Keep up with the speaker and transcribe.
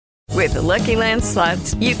With the Lucky Land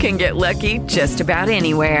Slots, you can get lucky just about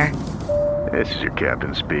anywhere. This is your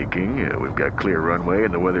captain speaking. We've got clear runway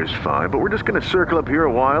and the weather's fine, but we're just going to circle up here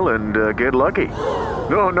a while and get lucky.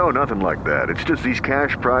 No, nothing like that. It's just these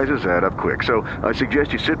cash prizes add up quick. So I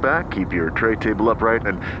suggest you sit back, keep your tray table upright,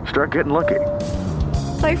 and start getting lucky.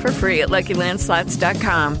 Play for free at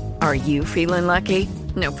LuckyLandSlots.com. Are you feeling lucky?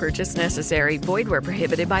 No purchase necessary. Void where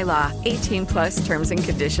prohibited by law. 18 plus terms and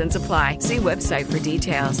conditions apply. See website for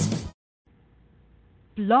details.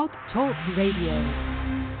 Blog Talk Radio.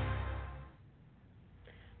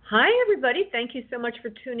 Hi, everybody. Thank you so much for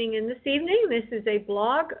tuning in this evening. This is a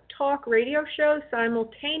blog talk radio show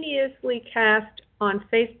simultaneously cast on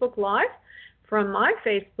Facebook Live from my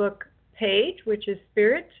Facebook page, which is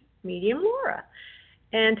Spirit Medium Laura.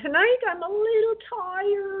 And tonight I'm a little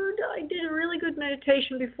tired. I did a really good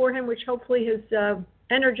meditation beforehand, which hopefully has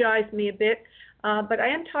energized me a bit. But I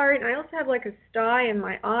am tired, and I also have like a sty in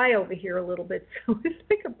my eye over here a little bit, so it's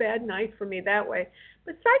like a bad night for me that way.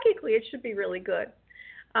 But psychically, it should be really good.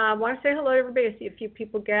 I want to say hello to everybody. I see a few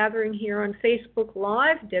people gathering here on Facebook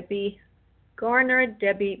Live. Debbie Garner,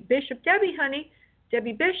 Debbie Bishop. Debbie, honey,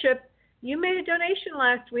 Debbie Bishop, you made a donation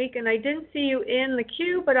last week, and I didn't see you in the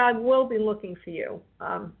queue, but I will be looking for you.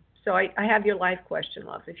 So I have your live question,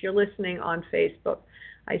 love, if you're listening on Facebook.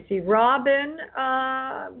 I see Robin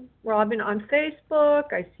on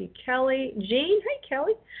Facebook. I see Kelly. Jean, hey,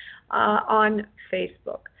 Kelly, on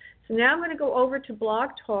Facebook. So now I'm going to go over to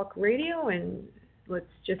Blog Talk Radio and let's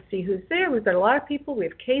just see who's there. We've got a lot of people. We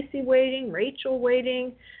have Casey waiting, Rachel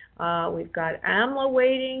waiting. We've got Amla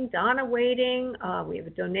waiting, Donna waiting. We have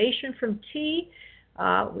a donation from T.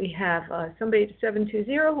 We have somebody at 720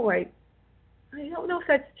 who I don't know if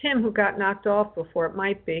that's Tim who got knocked off before. It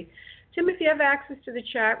might be. Tim, if you have access to the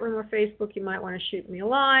chat room or Facebook, you might want to shoot me a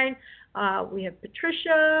line. We have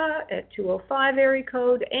Patricia at 205 area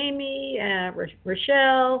code, Amy,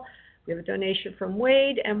 Rochelle. We have a donation from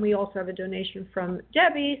Wade, and we also have a donation from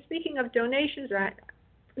Debbie. Speaking of donations, do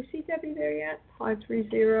we see Debbie there yet?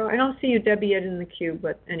 530. I don't see you, Debbie, yet in the queue,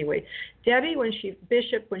 but anyway. Debbie,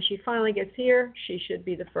 Bishop, when she finally gets here, she should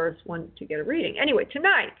be the first one to get a reading. Anyway,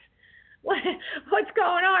 tonight, what's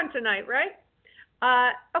going on tonight, right?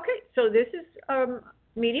 Okay, so this is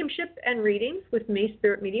Mediumship and Readings with me,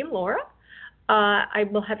 Spirit Medium Laura. I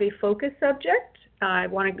will have a focus subject. I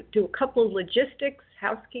want to do a couple of logistics,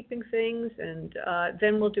 housekeeping things, and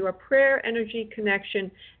then we'll do a prayer energy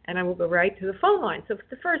connection, and I will go right to the phone line. So for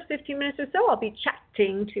the first 15 minutes or so, I'll be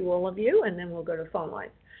chatting to all of you, and then we'll go to phone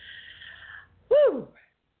lines. Woo!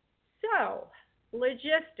 So,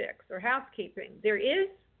 logistics or housekeeping. There is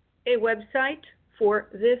a website for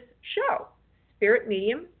this show,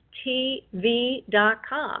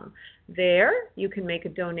 spiritmediumtv.com. There, you can make a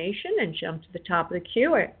donation and jump to the top of the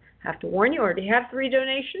queue. I have to warn you, I already have 3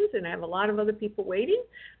 donations, and I have a lot of other people waiting.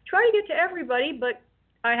 Try to get to everybody, but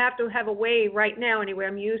I have to have a way right now. Anyway,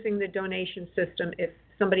 I'm using the donation system. If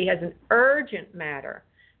somebody has an urgent matter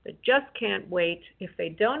that just can't wait, if they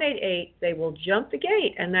donate 8, they will jump the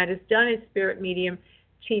gate, and that is done at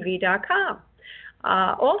spiritmediumtv.com.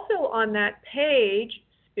 Also on that page,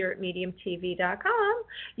 spiritmediumtv.com,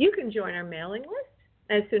 you can join our mailing list.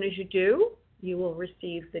 As soon as you do, you will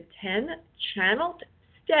receive the 10 channeled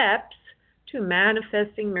steps to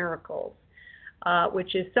manifesting miracles,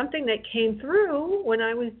 which is something that came through when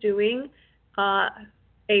I was doing a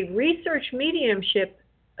research mediumship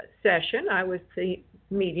session. I was the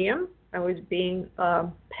medium. I was being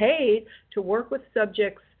paid to work with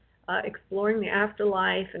subjects exploring the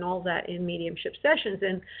afterlife and all that in mediumship sessions.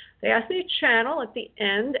 And they asked me to channel at the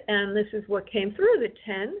end, and this is what came through, the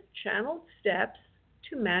 10 channeled steps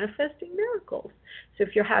to manifesting miracles. So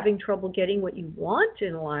if you're having trouble getting what you want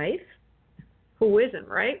in life, who isn't,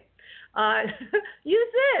 right? Use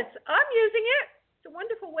this. I'm using it. It's a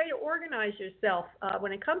wonderful way to organize yourself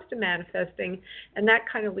when it comes to manifesting, and that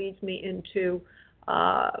kind of leads me into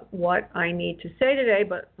what I need to say today,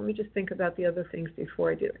 but let me just think about the other things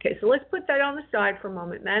before I do. Okay, so let's put that on the side for a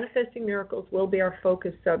moment. Manifesting miracles will be our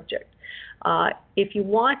focus subject. If you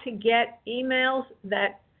want to get emails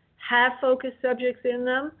that have focus subjects in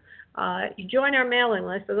them, you join our mailing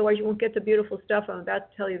list, otherwise you won't get the beautiful stuff I'm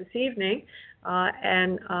about to tell you this evening,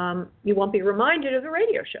 and you won't be reminded of the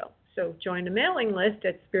radio show. So join the mailing list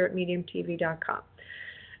at spiritmediumtv.com.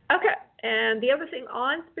 Okay, and the other thing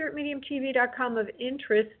on spiritmediumtv.com of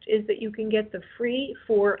interest is that you can get the free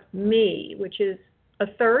for me, which is a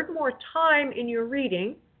third more time in your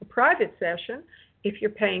reading, a private session, if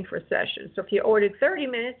you're paying for a session. So if you ordered 30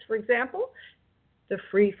 minutes, for example, the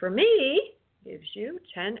free for me gives you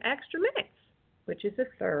 10 extra minutes, which is a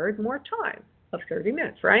third more time of 30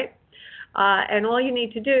 minutes, right? And all you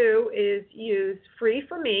need to do is use Free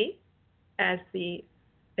for Me as the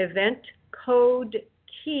event code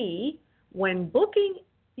key when booking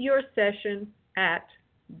your session at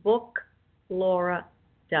booklaura.com.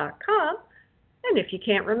 And if you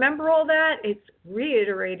can't remember all that, it's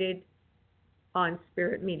reiterated on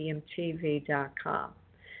spiritmediumtv.com.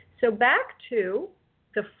 So back to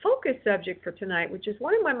the focus subject for tonight, which is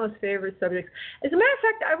one of my most favorite subjects. As a matter of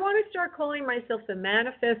fact, I want to start calling myself the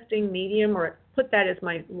manifesting medium, or put that as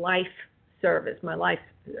my life service, my life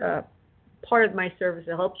part of my service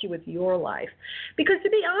that helps you with your life. Because to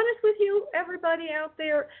be honest with you, everybody out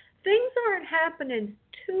there, things aren't happening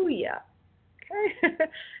to you. Okay?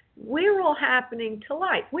 We're all happening to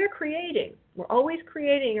life. We're creating. We're always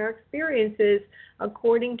creating our experiences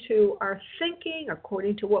according to our thinking,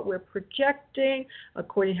 according to what we're projecting,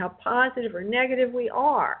 according to how positive or negative we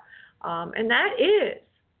are. And that is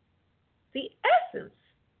the essence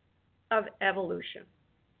of evolution.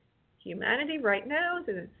 Humanity right now is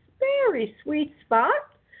in a very sweet spot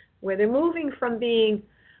where they're moving from being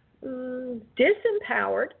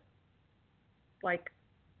disempowered, like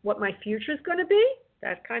what my future is going to be,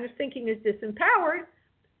 that kind of thinking is disempowered,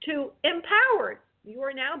 to empowered. You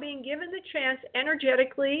are now being given the chance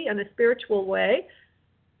energetically in a spiritual way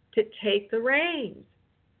to take the reins,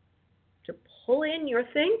 to pull in your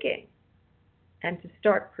thinking, and to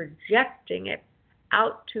start projecting it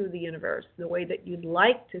out to the universe the way that you'd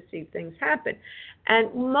like to see things happen.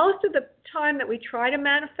 And most of the time that we try to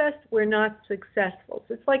manifest, we're not successful.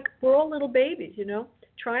 So it's like we're all little babies, you know,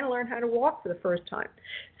 trying to learn how to walk for the first time.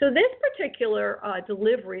 So this particular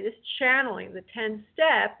delivery, this channeling, the 10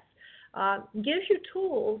 steps, gives you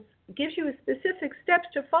tools, gives you specific steps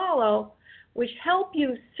to follow, which help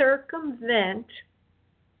you circumvent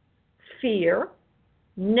fear,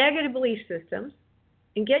 negative belief systems,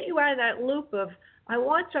 and get you out of that loop of, I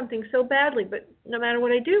want something so badly, but no matter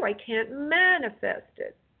what I do, I can't manifest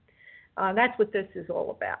it. That's what this is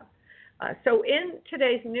all about. So in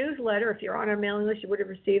today's newsletter, if you're on our mailing list, you would have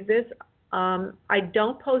received this. I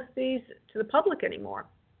don't post these to the public anymore.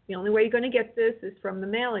 The only way you're going to get this is from the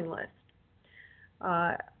mailing list.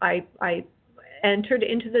 I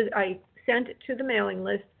sent it to the mailing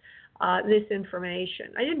list this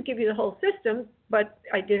information. I didn't give you the whole system, but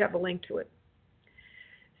I did have a link to it.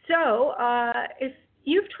 So if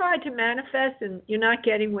you've tried to manifest and you're not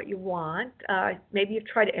getting what you want, maybe you've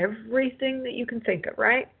tried everything that you can think of,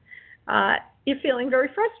 right? You're feeling very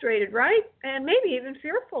frustrated, right? And maybe even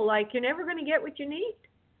fearful, like you're never going to get what you need.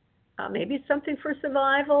 Maybe it's something for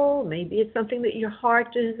survival. Maybe it's something that your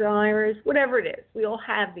heart desires, whatever it is. We all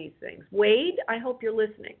have these things. Wade, I hope you're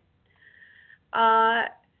listening. So I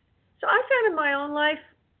found in my own life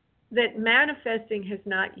that manifesting has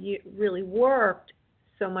not really worked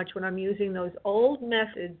so much when I'm using those old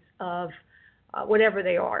methods of whatever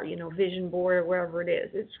they are, you know, vision board or wherever it is.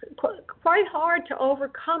 It's quite hard to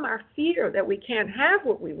overcome our fear that we can't have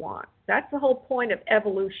what we want. That's the whole point of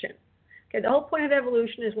evolution. Okay, the whole point of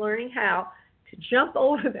evolution is learning how to jump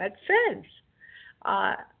over that fence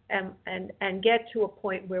and get to a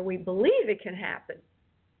point where we believe it can happen.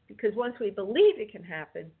 Because once we believe it can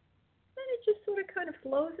happen, then it just sort of kind of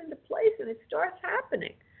flows into place and it starts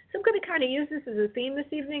happening. So I'm going to kind of use this as a theme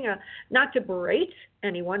this evening, not to berate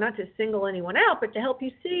anyone, not to single anyone out, but to help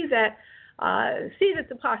you see that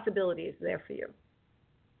the possibility is there for you.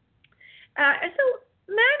 And so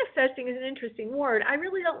manifesting is an interesting word. I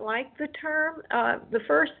really don't like the term. The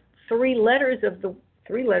first three letters of the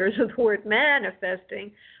word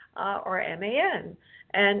manifesting are M-A-N,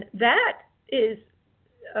 and that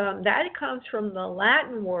comes from the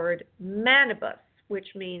Latin word manibus,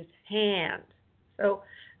 which means hand. So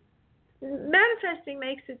manifesting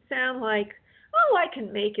makes it sound like, oh, I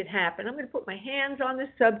can make it happen. I'm going to put my hands on the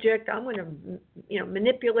subject. I'm going to,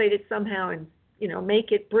 manipulate it somehow and,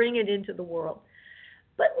 make it, bring it into the world.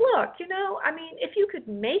 But look, if you could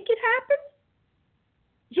make it happen,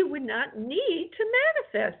 you would not need to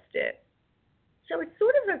manifest it. So it's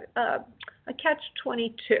sort of a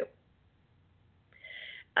catch-22.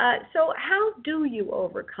 So how do you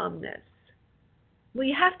overcome this? Well,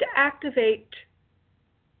 you have to activate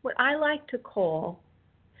what I like to call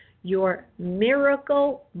your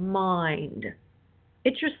miracle mind.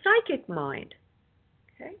 It's your psychic mind.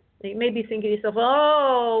 Okay? You may be thinking to yourself,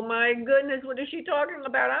 oh my goodness, what is she talking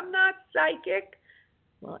about? I'm not psychic.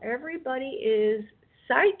 Well, everybody is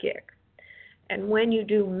psychic. And when you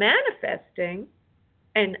do manifesting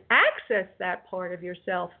and access that part of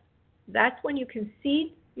yourself, that's when you can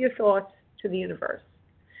seed your thoughts to the universe.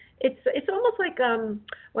 It's almost like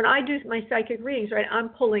when I do my psychic readings, right? I'm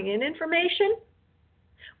pulling in information,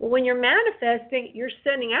 Well, when you're manifesting, you're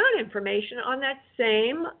sending out information on that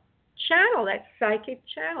same channel, that psychic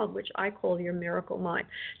channel, which I call your miracle mind.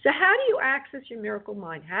 So how do you access your miracle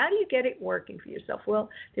mind? How do you get it working for yourself? Well,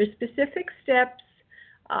 there's specific steps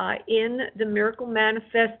in the Miracle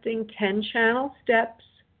Manifesting 10-channel steps.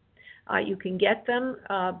 You can get them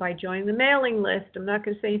by joining the mailing list. I'm not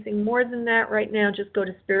going to say anything more than that right now. Just go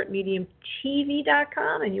to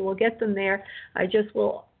spiritmediumtv.com and you will get them there. I just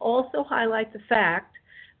will also highlight the fact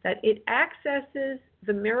that it accesses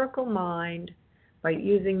the miracle mind by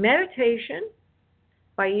using meditation,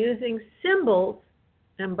 by using symbols,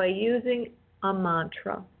 and by using a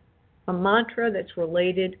mantra that's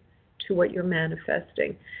related to what you're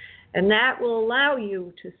manifesting. And that will allow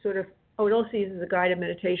you to sort of, it also uses a guided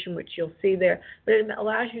meditation, which you'll see there, but it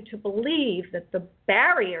allows you to believe that the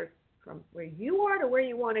barrier from where you are to where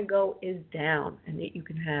you want to go is down and that you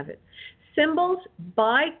can have it. Symbols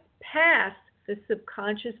bypass the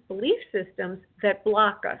subconscious belief systems that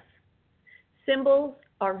block us. Symbols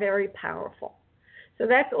are very powerful. So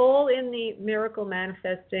that's all in the Miracle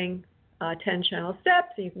Manifesting 10-channel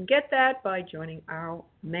steps. So you can get that by joining our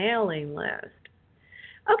mailing list.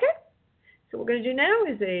 Okay, so what we're going to do now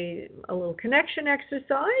is a little connection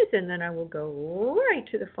exercise, and then I will go right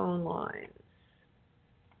to the phone lines.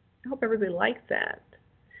 I hope everybody liked that.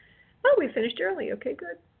 Oh, we finished early. Okay,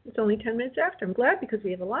 good. It's only 10 minutes after. I'm glad because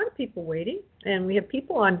we have a lot of people waiting, and we have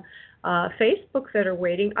people on Facebook that are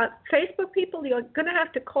waiting. Facebook people, you're going to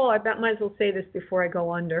have to call. I might as well say this before I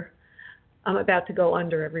go under. I'm about to go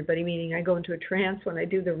under, everybody, meaning I go into a trance when I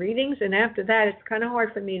do the readings, and after that it's kind of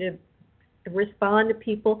hard for me to respond to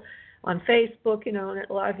people on Facebook, and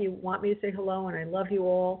a lot of you want me to say hello, and I love you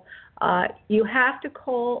all. You have to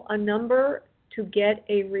call a number to get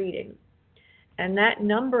a reading, and that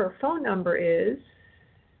phone number is,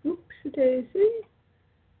 oopsie-daisy,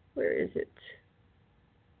 where is it?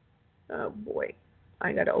 Oh, boy,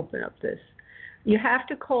 I got to open up this. You have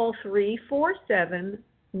to call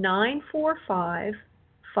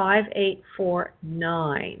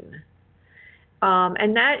 347-945-5849.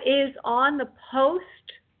 And that is on the post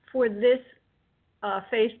for this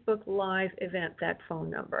Facebook Live event, that phone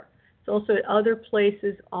number. It's also at other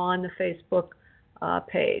places on the Facebook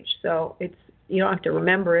page. So you don't have to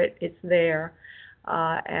remember it. It's there.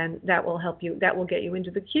 And that will help you. That will get you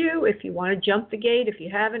into the queue. If you want to jump the gate, if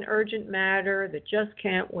you have an urgent matter that just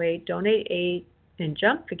can't wait, donate 8 and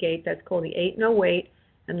jump the gate. That's called the 8 No Wait,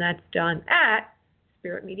 and that's done at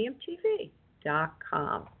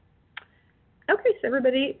spiritmediumtv.com. Okay, so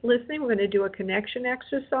everybody listening, we're going to do a connection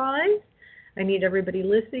exercise. I need everybody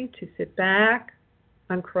listening to sit back,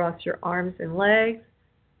 uncross your arms and legs,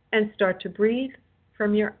 and start to breathe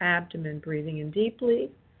from your abdomen, breathing in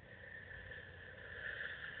deeply.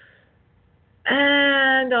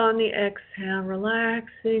 And on the exhale,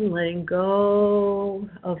 relaxing, letting go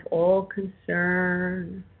of all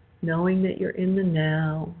concern, knowing that you're in the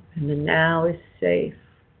now, and the now is safe.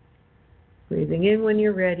 Breathing in when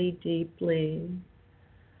you're ready, deeply.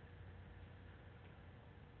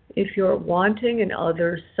 If you're wanting an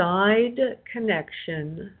other side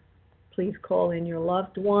connection, please call in your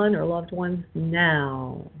loved one or loved ones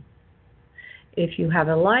now. If you have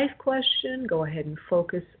a life question, go ahead and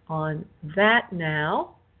focus on that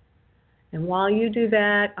now. And while you do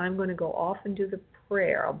that, I'm going to go off and do the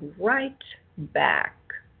prayer. I'll be right back.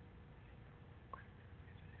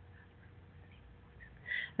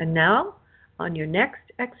 And now, on your next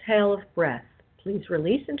exhale of breath, please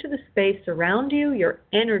release into the space around you your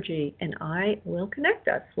energy, and I will connect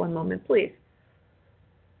us. One moment, please.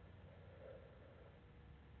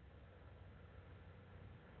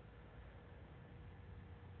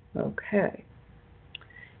 Okay.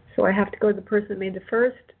 So I have to go to the person that made the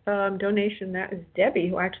first donation. That is Debbie,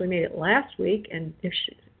 who actually made it last week, and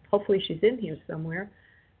hopefully she's in here somewhere.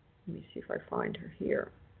 Let me see if I find her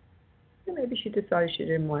here. Maybe she decided she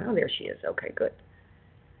didn't want. Oh, there she is. Okay, good.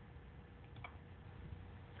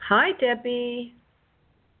 Hi, Debbie.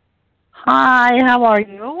 Hi, how are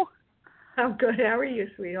you? I'm good. How are you,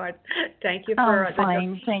 sweetheart? Thank you for I'm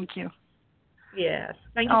fine, thank you. Yes.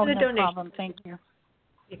 Thank you for the donation. No problem, thank you.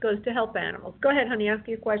 It goes to help animals. Go ahead, honey. Ask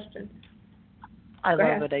your question. I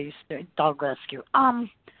love it. I used to dog rescue. Mine,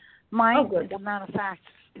 as a matter of fact,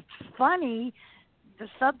 it's funny, the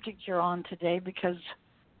subject you're on today, because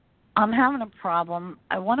I'm having a problem.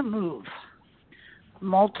 I want to move.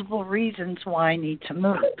 Multiple reasons why I need to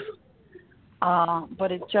move.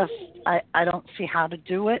 But it just, I don't see how to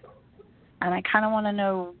do it. And I kind of want to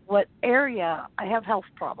know what area. I have health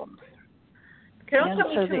problems. Don't tell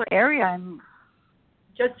me so too the much. area I'm...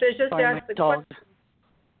 Just ask the question.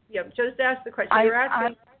 Yeah, just ask the question. You're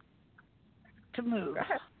asking... to move.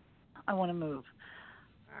 I want to move.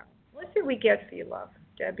 Let's see what we get for you, love,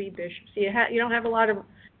 Debbie Bishop. So you don't have a lot of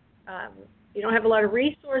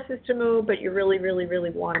resources to move, but you really, really, really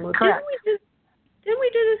want to move. Correct. Didn't we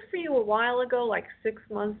do this for you a while ago, like 6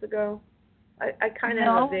 months ago? I kind of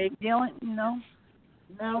have a vague. No,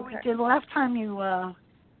 okay. We did last time you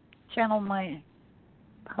channeled my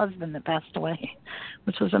husband that passed away,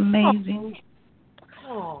 which was amazing.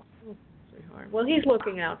 Oh, sweetheart. Well, he's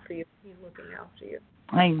looking out for you.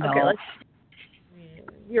 I know. Okay,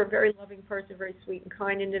 you're a very loving person, very sweet and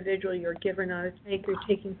kind individual. You're a giver, not a taker.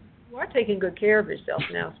 You are taking good care of yourself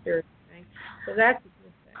now, spiritually. So that's a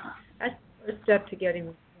good thing. That's the first step to getting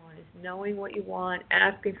what you want, is knowing what you want,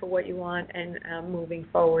 asking for what you want, and moving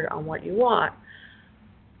forward on what you want.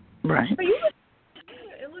 Right. But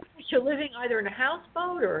it looks like you're living either in a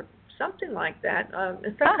houseboat or something like that.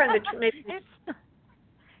 It's some kind of maybe.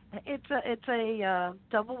 It's a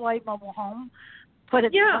double wide mobile home, but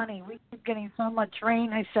it's funny. We keep getting so much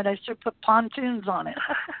rain. I said I should put pontoons on it.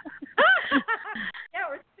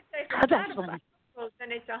 We're that's funny.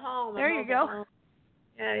 Then it's a home. There you go. Home.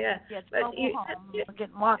 Yeah. It's mobile home. We're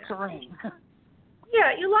getting lots of rain.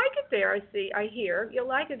 Yeah, you like it there. I hear you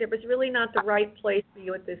like it there, but it's really not the right place for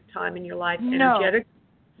you at this time in your life. Energetic.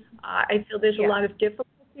 I feel there's a lot of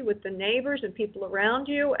difficulty with the neighbors and people around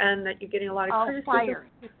you, and that you're getting a lot of criticism. Fire.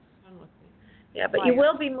 Yeah, but you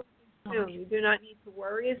will be moving soon. You do not need to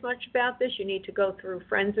worry as much about this. You need to go through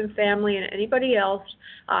friends and family and anybody else.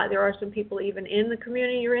 There are some people even in the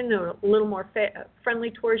community you're in that are a little more friendly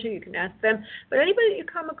towards you. You can ask them. But anybody that you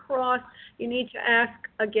come across, you need to ask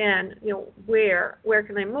again, where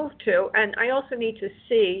can I move to? And I also need to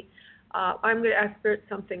see, I'm going to ask Spirit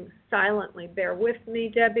something silently. Bear with me,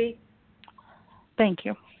 Debbie. Thank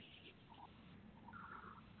you.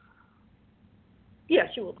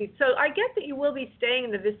 Yes, you will be. So I get that you will be staying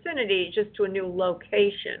in the vicinity, just to a new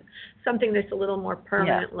location, something that's a little more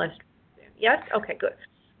permanent, less. Yes. Okay. Good.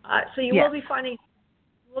 So you will be finding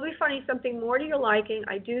something more to your liking.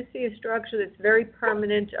 I do see a structure that's very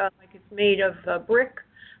permanent, like it's made of brick.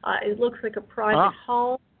 It looks like a private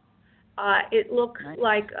home. It looks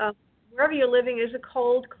like wherever you're living is a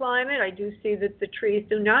cold climate. I do see that the trees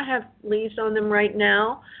do not have leaves on them right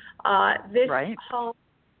now. This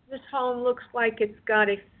home looks like it's got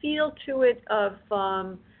a feel to it of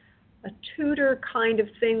a Tudor kind of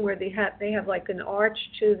thing, where they have like an arch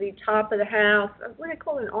to the top of the house. What do I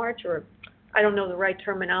call an arch? Or I don't know the right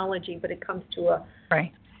terminology, but it comes to a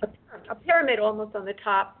pyramid almost on the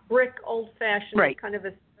top, brick, old-fashioned, kind of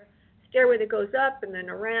a stairway that goes up and then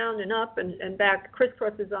around and up and back,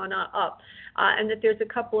 crisscrosses on up. And that there's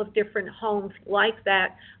a couple of different homes like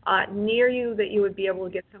that near you that you would be able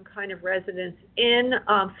to get some kind of residence in.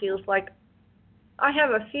 Feels like, I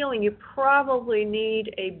have a feeling you probably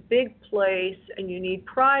need a big place and you need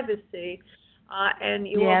privacy, and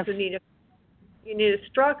you also need a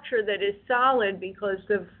structure that is solid, because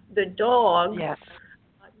of the dog. Yes.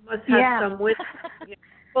 You must have some wisdom.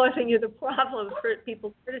 Causing you the problems for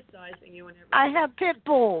people criticizing you and everything. I have pit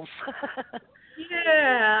bulls.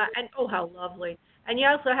 Yeah, and how lovely. And you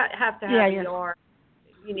also have to have a yard.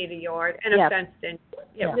 You need a yard and a fenced in.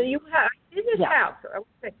 So you have in this house. I would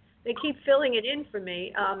say, they keep filling it in for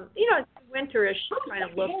me. It's winterish kind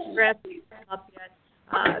of look. Grass isn't up yet,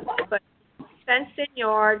 but fenced in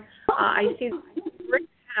yard. I see brick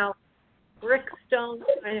house, brick stone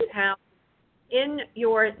kind of house in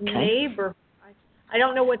your neighborhood. I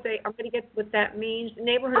don't know I'm going to get what that means. The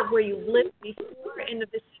neighborhood where you lived before, in the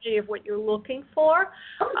vicinity of what you're looking for.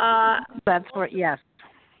 That's what, yes.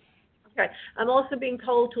 Okay. I'm also being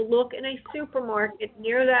told to look in a supermarket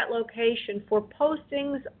near that location for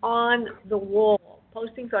postings on the wall,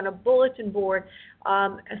 postings on a bulletin board.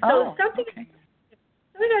 Something at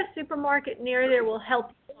a supermarket near there will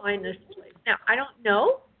help you find this place. Now, I don't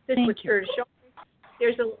know. This is what you're showing me.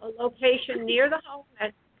 There's a location near the home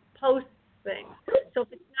that posts things. So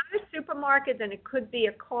if it's not a supermarket, then it could be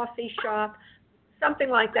a coffee shop, something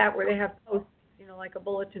like that, where they have postings, like a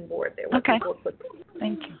bulletin board there. Okay.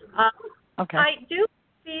 Thank you. I do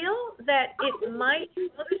feel that it might,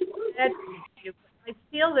 I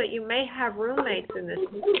feel that you may have roommates in this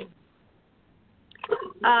room.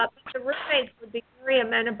 But the roommates would be very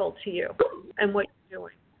amenable to you and what you're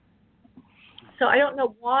doing. So I don't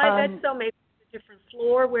know why that's so. Maybe it's a different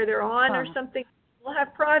floor where they're on or something. We'll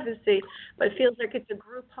have privacy, but it feels like it's a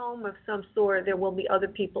group home of some sort. There will be other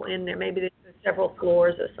people in there. Maybe there's several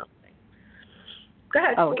floors or something. Go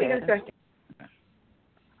ahead. Okay. What were you going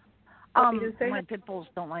to say? My pit bulls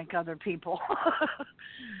don't like other people.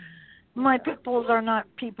 My pit bulls are not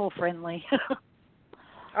people friendly.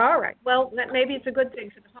 All right. Well, maybe it's a good thing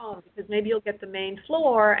for the home because maybe you'll get the main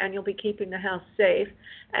floor and you'll be keeping the house safe,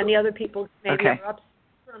 and the other people maybe are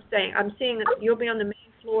upstairs. I'm seeing that you'll be on the main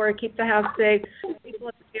floor, keep the house safe. People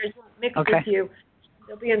upstairs won't mix with you.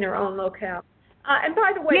 They'll be in their own locale. And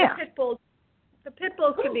by the way, the pit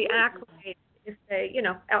bulls can be acclimated if they,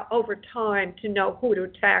 over time to know who to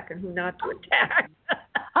attack and who not to attack.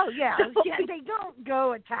 Oh, yeah. They don't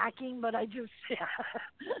go attacking, but I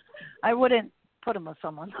wouldn't put them with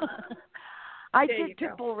someone. I did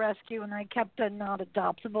pit bull rescue, and I kept the not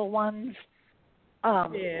adoptable ones.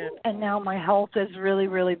 And now my health is really,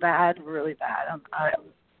 really bad, really bad.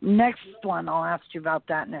 Next one, I'll ask you about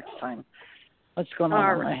that next time. What's going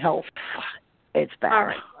on with my health? It's bad. All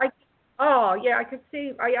right. I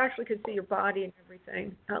actually could see your body and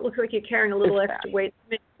everything. It looks like you're carrying a little extra weight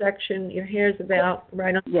in the midsection. Your hair's about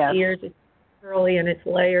right on the ears. It's curly and it's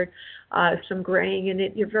layered. Some graying in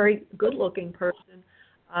it. You're a very good-looking person.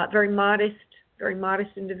 Very modest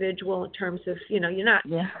individual in terms of, you're not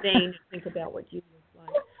vain to think about what you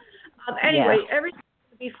look like. Anyway, everything's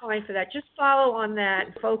going to be fine for that. Just follow on that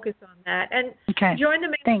and focus on that. And join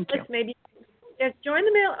the mailing list. Maybe join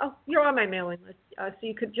the mail. Oh, you're on my mailing list, so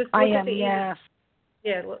you could just look at the email.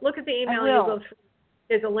 Yeah, look at the email. You'll go through.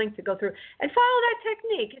 There's a link to go through and follow that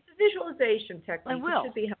technique. It's a visualization technique. I will. It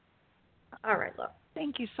should be helpful. All right, love.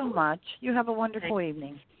 Thank you so much. You have a wonderful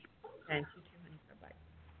evening. Thank you too, honey. Bye-bye.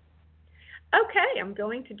 Okay, I'm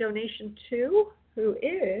going to donation 2, who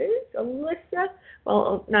is Alyssa.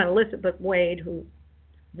 Well, not Alyssa, but Wade, who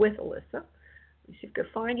with Alyssa. Let's see if I can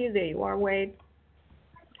find you. There you are, Wade.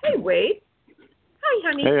 Hey, Wade. Hi,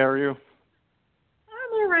 honey. Hey, how are you?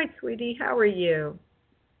 I'm all right, sweetie. How are you?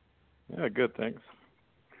 Yeah, good, thanks.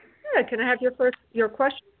 Good. Can I have your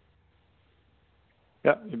question?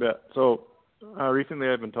 Yeah, you bet. So recently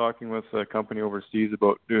I've been talking with a company overseas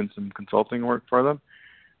about doing some consulting work for them.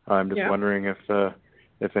 I'm just wondering if I'm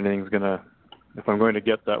going to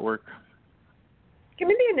get that work. Give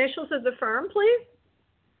me the initials of the firm, please.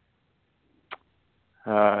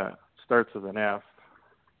 Starts with an F.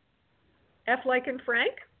 F like in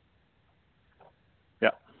Frank? Yeah.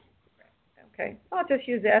 Okay. I'll just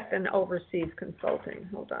use F in overseas consulting.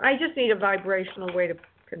 Hold on. I just need a vibrational way to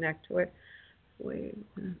connect to it. Wait.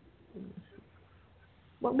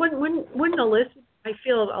 Wouldn't Alyssa, I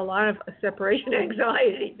feel a lot of separation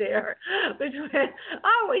anxiety there. Between,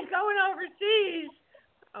 he's going overseas.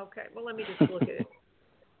 Okay. Well, let me just look at it.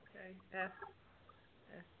 Okay. F.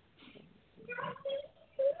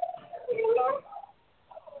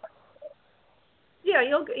 Yeah,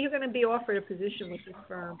 you're going to be offered a position with this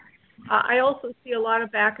firm. I also see a lot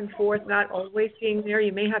of back and forth, not always being there.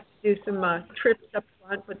 You may have to do some trips up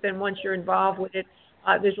front, but then once you're involved with it,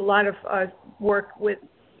 there's a lot of work with.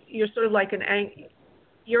 You're sort of like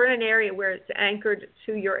you're in an area where it's anchored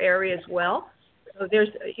to your area as well. So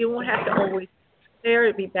you won't have to always be there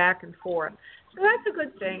to be back and forth. So that's a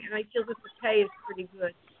good thing, and I feel that the pay is pretty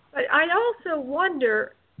good. But I also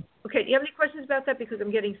wonder. Okay, do you have any questions about that? Because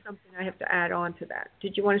I'm getting something I have to add on to that.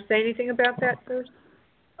 Did you want to say anything about that first?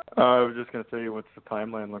 I was just going to say, what's the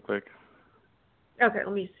timeline look like? Okay,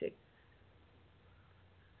 let me see.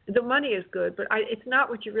 The money is good, but it's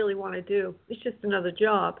not what you really want to do. It's just another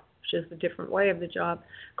job. It's just a different way of the job.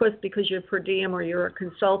 Of course, because you're per diem or you're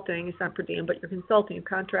consulting, it's not per diem, but you're consulting, a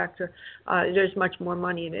contractor, there's much more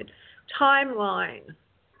money in it. Timeline.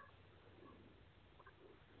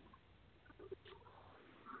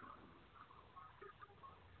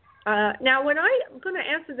 Now, when I'm going to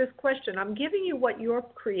answer this question, I'm giving you what you're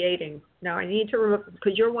creating. Now, I need to remember,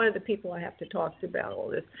 because you're one of the people I have to talk to about all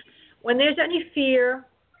this. When there's any fear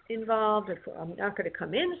involved, if I'm not going to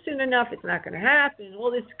come in soon enough, it's not going to happen,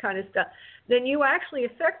 all this kind of stuff, then you actually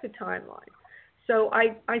affect the timeline. So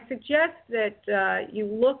I suggest that you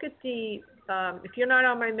look at if you're not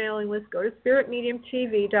on my mailing list, go to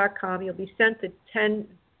spiritmediumtv.com. You'll be sent the 10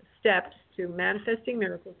 steps to manifesting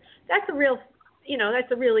miracles. That's a really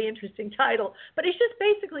interesting title, but it's just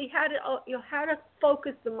basically how to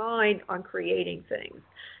focus the mind on creating things.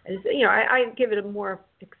 And I give it a more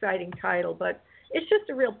exciting title, but it's just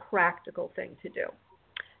a real practical thing to do.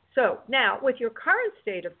 So now, with your current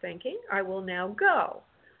state of thinking, I will now go.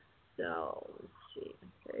 So let's see,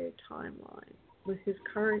 okay, timeline with his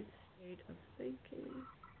current state of thinking.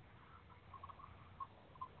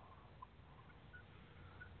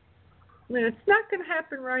 I mean, it's not going to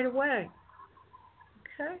happen right away.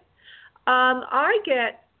 Okay. I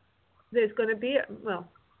get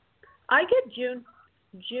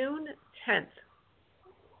June 10th.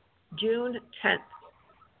 June 10th.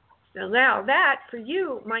 Now that for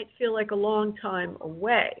you might feel like a long time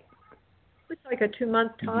away. It's like a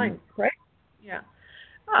 2-month time, right? Yeah.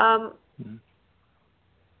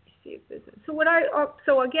 See if this is,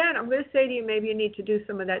 so again, I'm going to say to you, maybe you need to do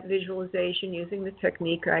some of that visualization using the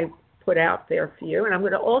technique I put out there for you. And I'm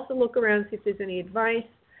going to also look around and see if there's any advice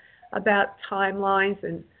about timelines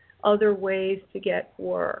and other ways to get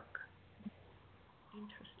work.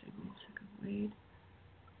 Interesting. 1 second, wait.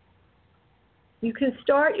 You can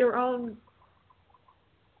start your own.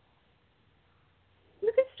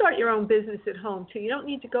 You can start your own business at home too. You don't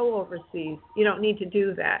need to go overseas. You don't need to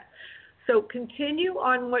do that. So continue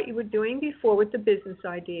on what you were doing before with the business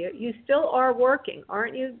idea. You still are working,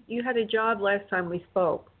 aren't you? You had a job last time we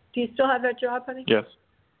spoke. Do you still have that job, honey? Yes.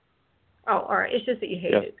 Oh, all right. It's just that you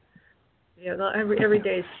hate it. Yeah, every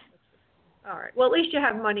day is. All right. Well, at least you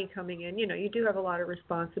have money coming in. You know, you do have a lot of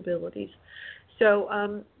responsibilities. So,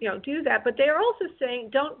 do that. But they're also saying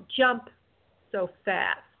don't jump so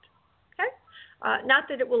fast. Okay? Not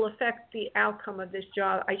that it will affect the outcome of this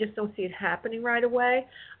job. I just don't see it happening right away.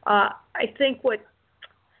 I think I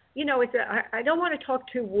don't want to talk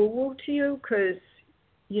too woo-woo to you because,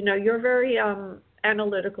 you're a very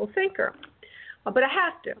analytical thinker. But I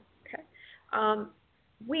have to. Okay?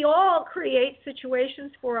 We all create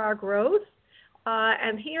situations for our growth.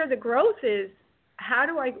 And here the growth is, how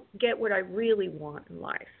do I get what I really want in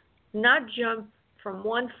life? Not jump from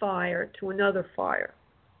one fire to another fire,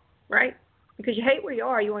 right? Because you hate where you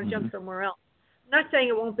are, you want to jump somewhere else. I'm not saying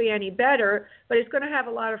it won't be any better, but it's going to have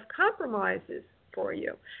a lot of compromises for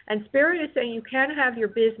you. And Spirit is saying you can have your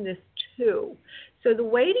business too. So the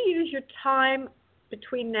way to use your time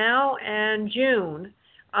between now and June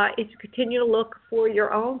is to continue to look for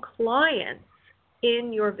your own clients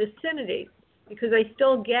in your vicinity, because I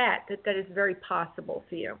still get that is very possible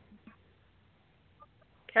for you.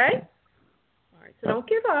 Okay? All right, so don't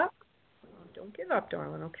give up. Don't give up,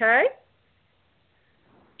 darling, okay?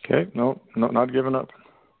 Okay, no, not giving up.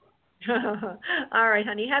 All right,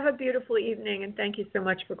 honey. Have a beautiful evening, and thank you so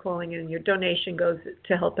much for calling in. Your donation goes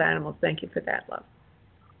to help animals. Thank you for that, love.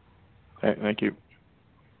 Okay, thank you.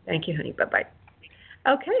 Thank you, honey. Bye-bye.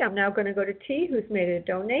 Okay, I'm now going to go to T, who's made a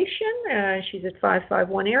donation. She's at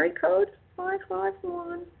 551 area code.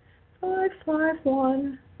 551.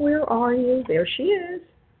 551. Where are you? There she is.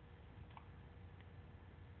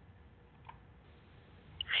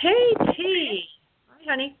 Hey, T. Hi,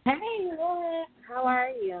 honey. Hey, Laura. How are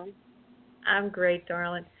you? I'm great,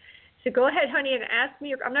 darling. So go ahead, honey, and ask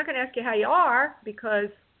me. I'm not going to ask you how you are because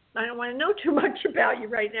I don't want to know too much about you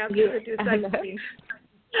right now. I'm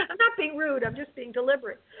not being rude. I'm just being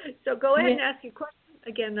deliberate. So go ahead and ask your question.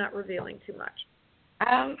 Again, not revealing too much.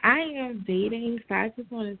 I am dating, so I just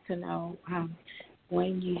wanted to know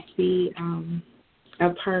when you see a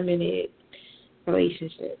permanent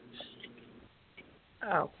relationship.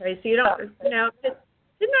 Okay, so you don't now.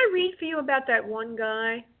 Didn't I read for you about that one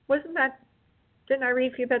guy? Didn't I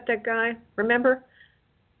read for you about that guy? Remember?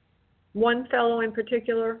 One fellow in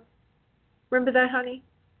particular. Remember that, honey?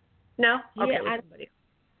 No? Okay, yeah, somebody.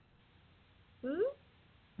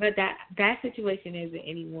 But that situation isn't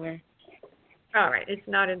anymore. All right, it's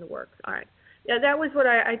not in the works. All right. Yeah, that was what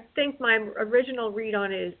I think my original read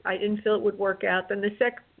on is I didn't feel it would work out. Then the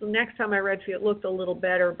next time I read for you, it looked a little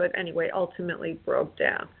better, but anyway, ultimately broke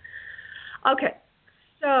down. Okay,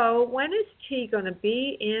 so when is T going to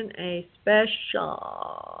be in a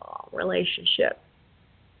special relationship?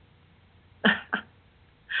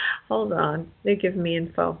 Hold on, they're giving me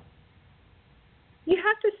info. You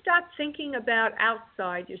have to stop thinking about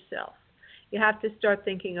outside yourself. You have to start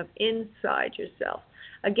thinking of inside yourself.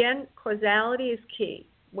 Again, causality is key.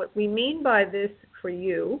 What we mean by this for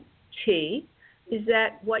you, T, is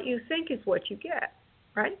that what you think is what you get,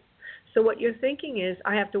 right? So what you're thinking is,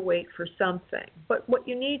 I have to wait for something. But what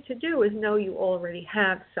you need to do is know you already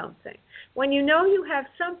have something. When you know you have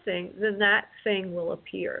something, then that thing will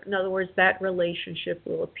appear. In other words, that relationship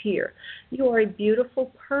will appear. You are a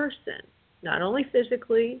beautiful person. Not only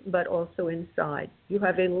physically, but also inside. You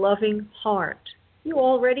have a loving heart. You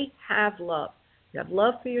already have love. You have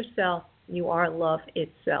love for yourself. You are love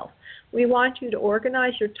itself. We want you to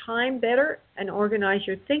organize your time better and organize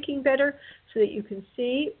your thinking better so that you can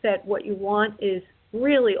see that what you want is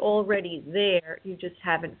really already there. It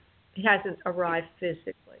hasn't arrived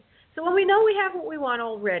physically. So when we know we have what we want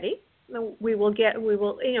already,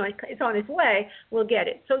 it's on its way, we'll get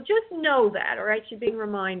it. So just know that, all right? You're being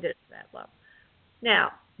reminded of that, love.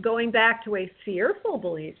 Now, going back to a fearful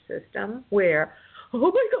belief system where, oh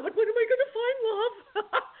my God, when am I going to find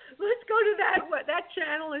love? Let's go to that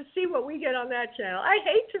channel and see what we get on that channel. I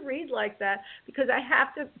hate to read like that because I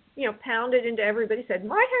have to, pound it into everybody's head,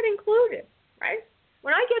 my head included, right?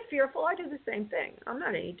 When I get fearful, I do the same thing. I'm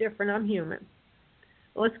not any different. I'm human.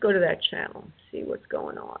 Let's go to that channel and see what's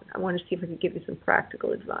going on. I want to see if I can give you some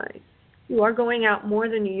practical advice. You are going out more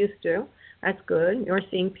than you used to. That's good. You're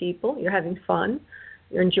seeing people. You're having fun.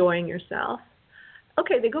 You're enjoying yourself.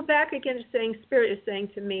 Okay, they go back again to saying, Spirit is saying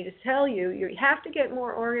to me to tell you, you have to get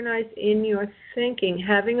more organized in your thinking.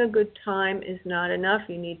 Having a good time is not enough.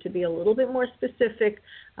 You need to be a little bit more specific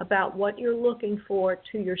about what you're looking for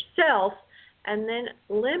to yourself, and then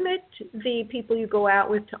limit the people you go out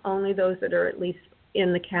with to only those that are at least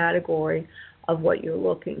in the category of what you're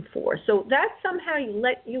looking for. So that's somehow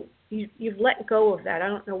you've let go of that. I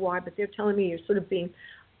don't know why, but they're telling me you're sort of being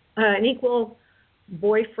an equal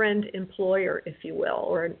boyfriend employer, if you will,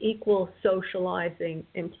 or an equal socializing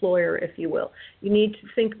employer, if you will. You need to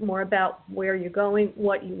think more about where you're going,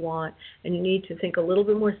 what you want, and you need to think a little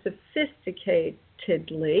bit more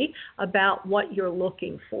sophisticatedly about what you're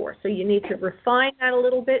looking for. So you need to refine that a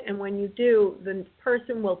little bit, and when you do, the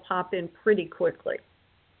person will pop in pretty quickly.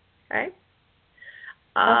 Okay?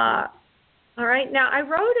 All right. Now, I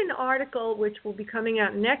wrote an article which will be coming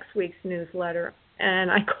out in next week's newsletter, and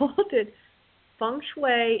I called it Feng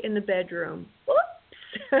Shui in the Bedroom. Oops.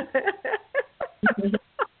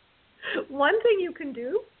 One thing you can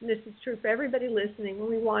do, and this is true for everybody listening, when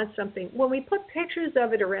we want something, when we put pictures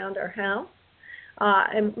of it around our house,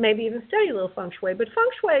 and maybe even study a little Feng Shui, but Feng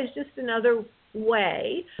Shui is just another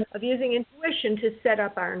way of using intuition to set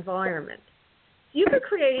up our environment. You could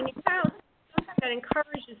create in your house something that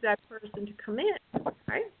encourages that person to come in,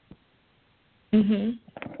 right? Mhm.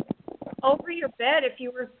 Over your bed, if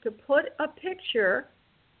you were to put a picture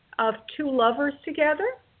of two lovers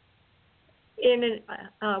together in an,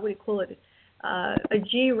 what do you call it, a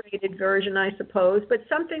G-rated version, I suppose, but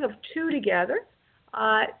something of two together,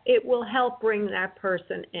 it will help bring that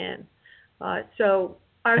person in. So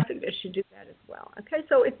I suggest you do that as well. Okay,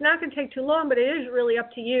 so it's not going to take too long, but it is really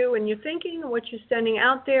up to you and your thinking and what you're sending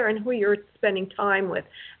out there and who you're spending time with.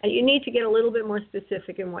 And you need to get a little bit more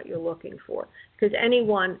specific in what you're looking for, because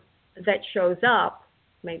anyone that shows up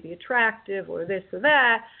may be attractive or this or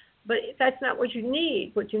that, but that's not what you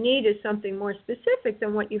need. What you need is something more specific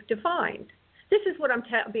than what you've defined. This is what I'm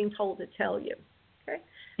being told to tell you. Okay.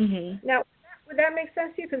 Mhm. Now, would that make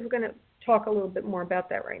sense to you? Because we're going to talk a little bit more about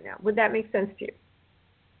that right now. Would that make sense to you?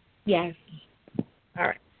 Yes. All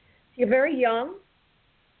right. So you're very young.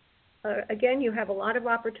 Again, you have a lot of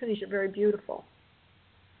opportunities. You're very beautiful.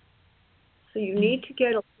 So you need to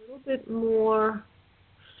get a little bit more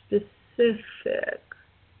specific.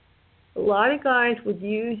 A lot of guys would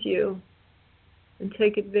use you and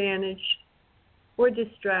take advantage or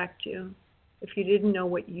distract you if you didn't know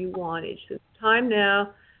what you wanted. So it's time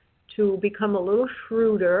now to become a little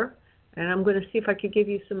shrewder, and I'm going to see if I could give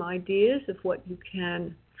you some ideas of what you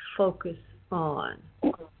can focus on.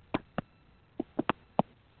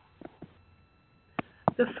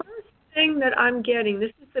 The first thing that I'm getting,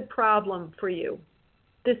 this is the problem for you.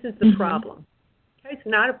 This is the problem. Okay, it's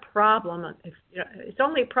not a problem. It's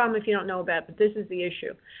only a problem if you don't know about it, but this is the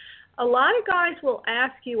issue. A lot of guys will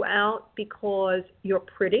ask you out because you're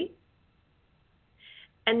pretty,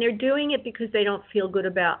 and they're doing it because they don't feel good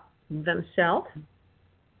about themselves.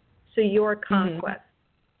 So you're a conquest.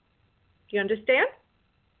 Do you understand?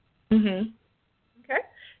 Mhm. Okay.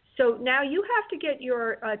 So now you have to get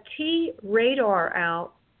your T radar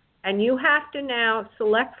out, and you have to now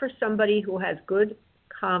select for somebody who has good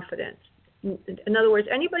confidence. In other words,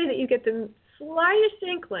 anybody that you get the slightest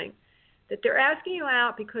inkling that they're asking you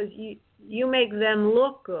out because you make them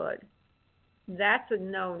look good, that's a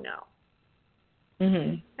no-no.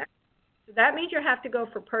 Mhm. So that means you have to go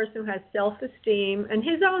for a person who has self-esteem and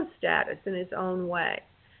his own status in his own way.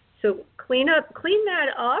 So clean that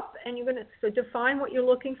up, and you're going to define what you're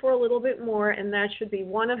looking for a little bit more, and that should be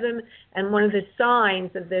one of them. And one of the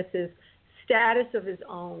signs of this is status of his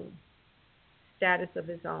own. Status of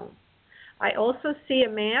his own. I also see a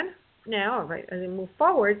man now, right, as we move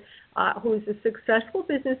forward, who's a successful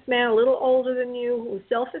businessman, a little older than you, whose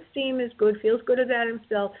self-esteem is good, feels good about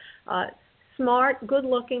himself, smart,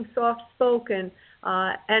 good-looking, soft-spoken,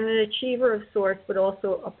 and an achiever of sorts, but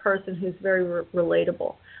also a person who's very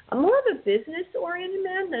relatable. More of a business-oriented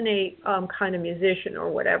man than a kind of musician or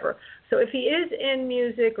whatever. So if he is in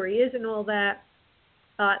music or he is in all that,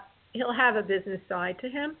 he'll have a business side to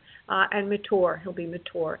him, and mature. He'll be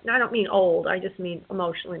mature. And I don't mean old. I just mean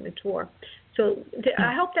emotionally mature. So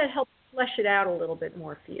I hope that helps flesh it out a little bit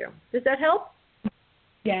more for you. Does that help?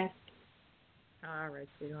 Yes. All right,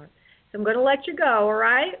 sweetheart. So I'm going to let you go, all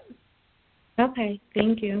right? Okay.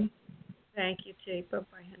 Thank you. Thank you, T.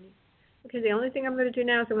 Bye-bye, honey. Okay, the only thing I'm going to do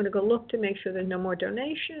now is I'm going to go look to make sure there's no more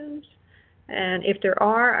donations. And if there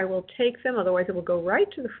are, I will take them. Otherwise, I will go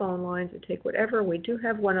right to the phone lines and take whatever. We do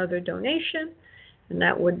have one other donation, and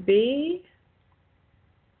that would be,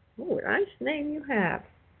 oh, a nice name you have,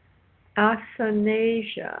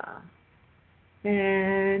 Athanasia.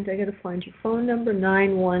 And I got to find your phone number,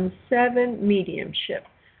 917 Mediumship.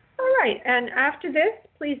 All right, and after this,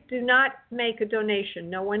 please do not make a donation.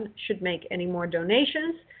 No one should make any more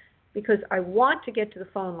donations because I want to get to the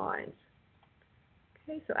phone lines.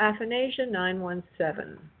 Okay, so Athanasia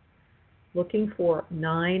 917. Looking for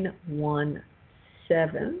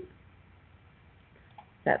 917.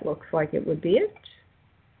 That looks like it would be it.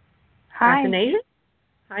 Hi. Athanasia?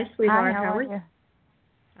 Hi, sweetheart. Hi, how are you?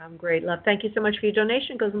 I'm great, love. Thank you so much for your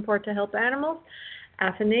donation. It goes in part to help animals.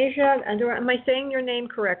 Athanasia, and am I saying your name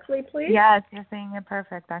correctly, please? Yes, you're saying it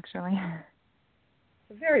perfect, actually.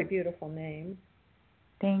 It's a very beautiful name.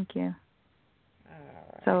 Thank you.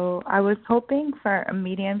 Right. So I was hoping for a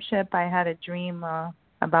mediumship. I had a dream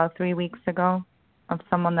about 3 weeks ago of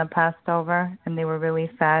someone that passed over, and they were really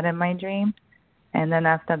sad in my dream. And then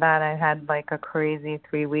after that, I had like a crazy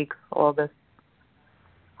 3 weeks. All this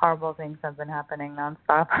horrible things have been happening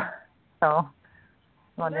nonstop. So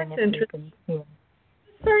wondering if you can see it.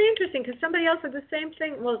 It's very interesting because somebody else had the same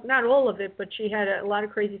thing. Well, not all of it, but she had a lot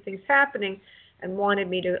of crazy things happening and wanted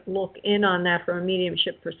me to look in on that from a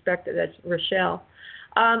mediumship perspective. That's Rochelle.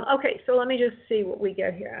 Okay, so let me just see what we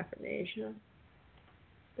get here. Athanasia.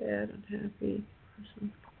 Bad, unhappy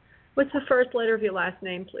person. What's the first letter of your last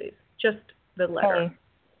name, please? Just the letter.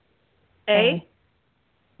 A. A?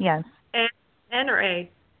 Yes. N or A?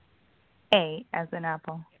 A as in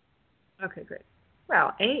apple. Okay, great.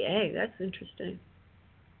 Wow, AA, that's interesting.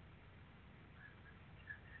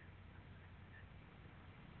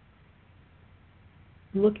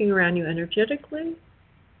 Looking around you energetically.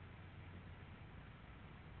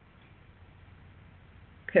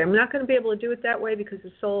 Okay, I'm not going to be able to do it that way because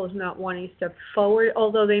the soul is not wanting to step forward,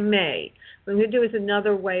 although they may. What I'm going to do is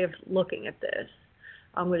another way of looking at this.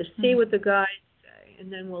 I'm going to see what the guides say,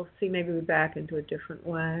 and then we'll see maybe we back into a different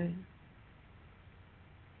way.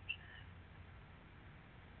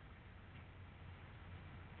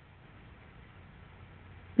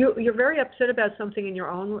 You're very upset about something in your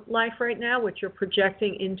own life right now, which you're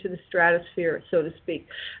projecting into the stratosphere, so to speak.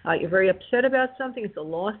 You're very upset about something. It's a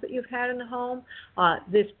loss that you've had in the home.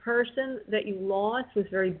 This person that you lost was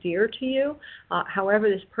very dear to you. However,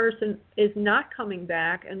 this person is not coming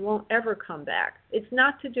back and won't ever come back. It's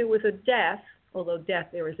not to do with a death, although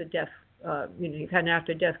there is a death. You've had an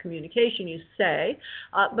after-death communication, you say,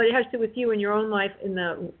 but it has to do with you and your own life in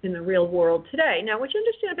the real world today. Now, what you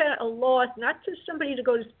understand about a loss, not just somebody to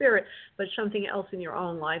go to spirit, but something else in your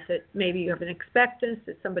own life that maybe you have an expectance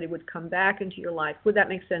that somebody would come back into your life. Would that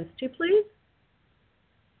make sense to you, please?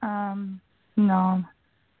 No.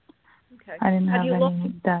 Okay. I didn't have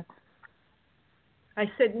any death. I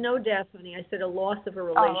said no death, honey. I said a loss of a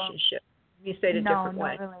relationship. You said it a different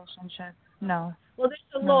way. No relationship. No. Well,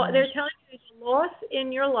 there's a law. They're telling you there's a loss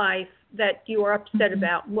in your life that you are upset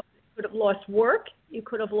about. You could have lost work. You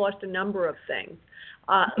could have lost a number of things.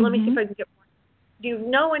 Let me see if I can get one. Do you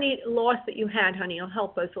know any loss that you had, honey? It'll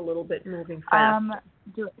help us a little bit moving fast.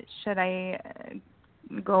 Should I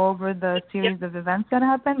go over the series of events that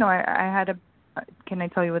happened, or I had can I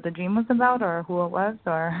tell you what the dream was about, or who it was,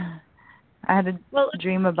 or I had a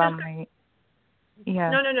dream about my.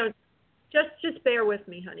 Yeah. No. Just bear with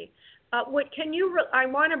me, honey. What can you? I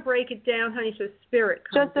want to break it down, honey, so spirit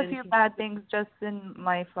comes in. Just a few bad things, just in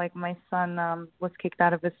life. Like my son was kicked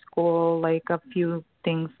out of his school. Like a few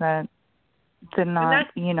things that did not,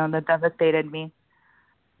 that devastated me.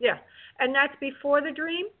 Yeah, and that's before the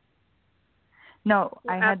dream. No,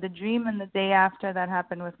 I had the dream, and the day after that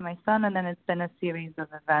happened with my son, and then it's been a series of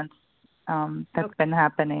events that's been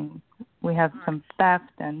happening. We have some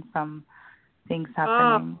theft and some things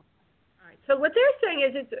happening. So what they're saying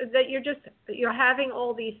is that you're having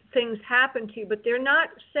all these things happen to you, but they're not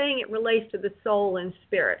saying it relates to the soul and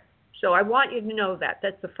spirit. So I want you to know that.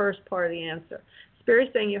 That's the first part of the answer.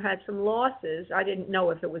 Spirit's saying you had some losses. I didn't know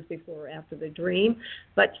if it was before or after the dream,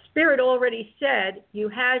 but Spirit already said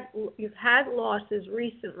you've had losses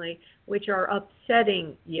recently which are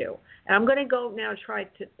upsetting you. And I'm going to go now try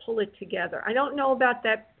to pull it together. I don't know about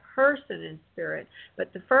that person in spirit,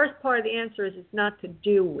 but the first part of the answer is it's not to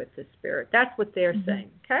do with the spirit. That's what they're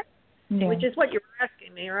saying, okay? Yeah. Which is what you're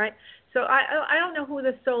asking me, right? So I don't know who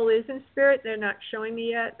the soul is in spirit. They're not showing me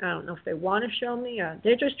yet. I don't know if they want to show me.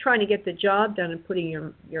 They're just trying to get the job done and putting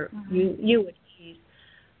you at ease.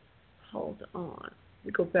 Hold on.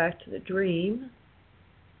 We go back to the dream.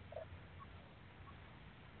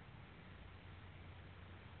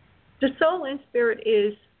 The soul in spirit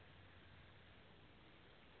is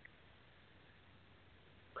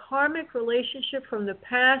karmic relationship from the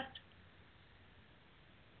past.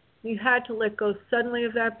 You had to let go suddenly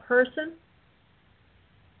of that person.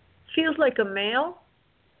 Feels like a male,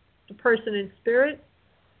 a person in spirit.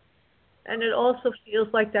 And it also feels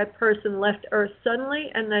like that person left Earth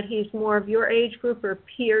suddenly and that he's more of your age group or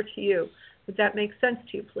peer to you. Would that make sense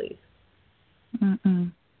to you, please?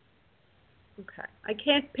 Mm-mm. Okay. I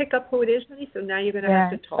can't pick up who it is, honey, so now you're going to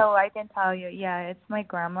have to talk. So I can tell you, it's my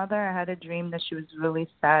grandmother. I had a dream that she was really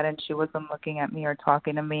sad and she wasn't looking at me or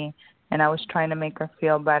talking to me. And I was trying to make her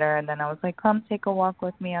feel better. And then I was like, come take a walk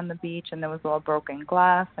with me on the beach. And there was all broken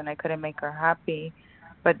glass and I couldn't make her happy.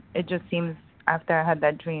 But it just seems after I had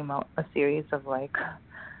that dream, a series of like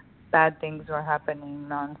bad things were happening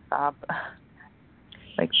nonstop.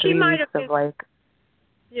 Like she 3 might weeks have been, of like.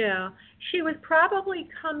 Yeah. She was probably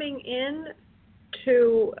coming in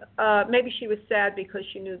to, maybe she was sad because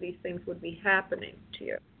she knew these things would be happening to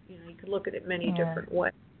you. You know, you could look at it many different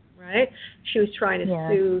ways, right? She was trying to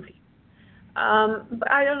soothe you.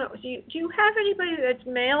 But I don't know. Do you have anybody that's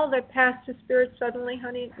male that passed to spirit suddenly,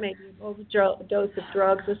 honey? Maybe an overdose of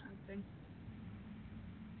drugs or something?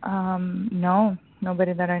 No.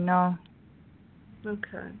 Nobody that I know.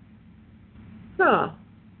 Okay. Huh.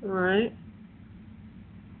 All right.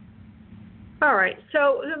 All right.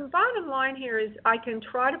 So the bottom line here is I can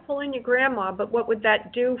try to pull in your grandma, but what would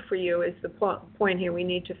that do for you is the point here. We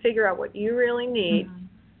need to figure out what you really need,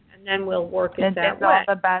 and then we'll work it that way. Is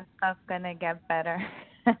all the bad stuff going to get better?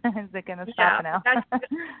 Is it going to stop now?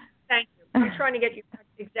 Thank you. I'm trying to get you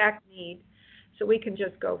the exact need, so we can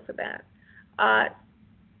just go for that.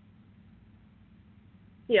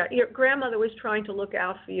 Yeah, your grandmother was trying to look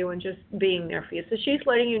out for you and just being there for you. So she's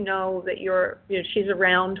letting you know that she's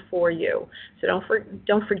around for you. So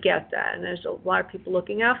don't forget that. And there's a lot of people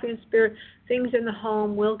looking out for you in spirit. Things in the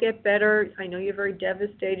home will get better. I know you're very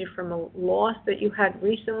devastated from a loss that you had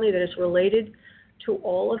recently that is related to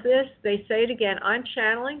all of this. They say it again. I'm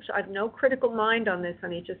channeling, so I have no critical mind on this,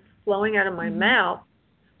 honey. It's just flowing out of my mouth.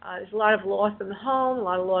 There's a lot of loss in the home, a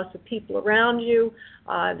lot of loss of people around you.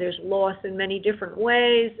 There's loss in many different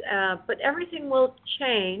ways, but everything will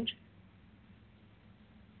change.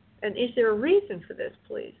 And is there a reason for this,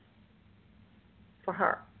 please? For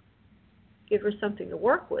her. Give her something to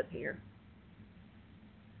work with here.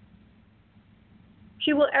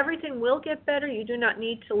 Everything will get better. You do not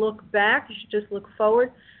need to look back. You should just look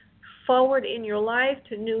forward in your life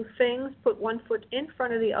to new things. Put one foot in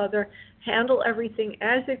front of the other. Handle everything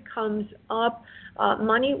as it comes up.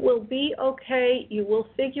 Money will be okay. You will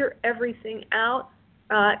figure everything out.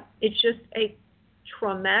 It's just a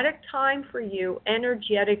traumatic time for you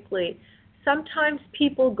energetically. Sometimes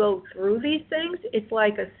people go through these things. It's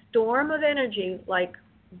like a storm of energy, like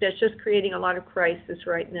that's just creating a lot of crisis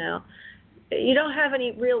right now. You don't have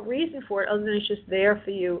any real reason for it other than it's just there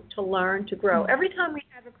for you to learn, to grow. Every time we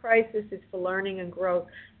have a crisis, it's for learning and growth.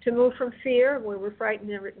 To move from fear, where we're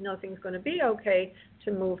frightened nothing's going to be okay,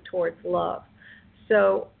 to move towards love.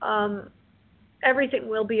 So everything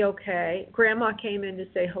will be okay. Grandma came in to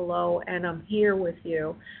say hello, and I'm here with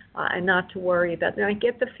you, and not to worry about it. And I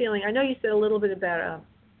get the feeling, I know you said a little bit about,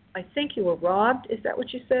 I think you were robbed. Is that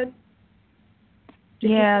what you said?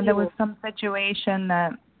 There was some situation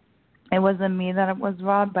that it wasn't me that was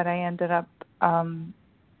robbed, but I ended up,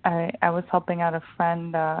 I was helping out a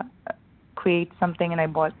friend create something, and I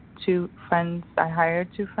bought I hired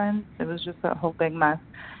 2 friends. It was just a whole big mess.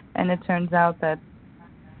 And it turns out that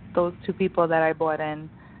those 2 people that I bought in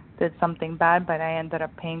did something bad, but I ended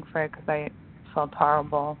up paying for it because I felt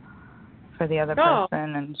horrible for the other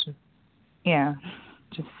person. And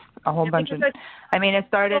just a whole bunch of, it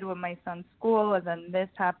started with my son's school, and then this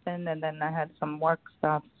happened, and then I had some work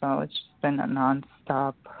stuff, so it's just been a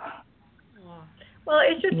nonstop. Well,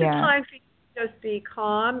 it's just a time for you to just be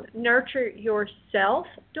calm, nurture yourself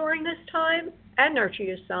during this time, and nurture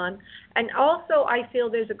your son. And also, I feel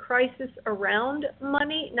there's a crisis around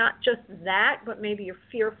money, not just that, but maybe you're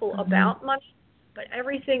fearful about money, but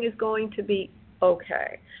everything is going to be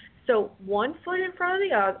okay. So one foot in front of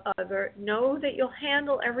the other, know that you'll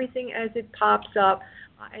handle everything as it pops up,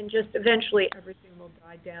 and just eventually everything will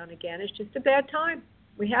die down again. It's just a bad time.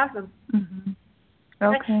 We have them.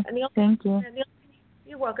 Okay, thank you.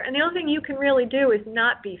 You're welcome. And the only thing you can really do is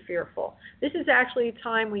not be fearful. This is actually a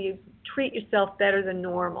time where you treat yourself better than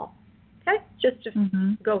normal. Okay? Just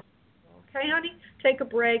go. Okay, honey? Take a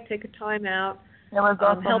break. Take a time out. It was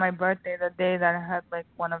also my birthday, the day that I had, like,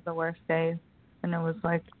 one of the worst days. And it was,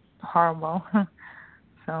 like, horrible.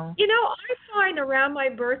 So. You know, I find around my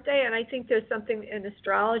birthday, and I think there's something in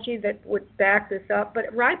astrology that would back this up,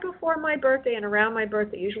 but right before my birthday and around my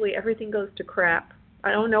birthday, usually everything goes to crap.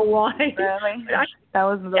 I don't know why. Really? That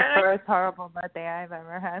was the first horrible birthday I've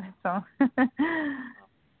ever had. So,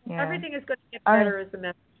 yeah. Everything is going to get better as a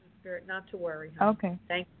message of spirit. Not to worry. Honey.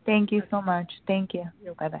 Okay. Thank you so much. Thank you.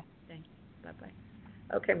 Bye-bye. Thank you.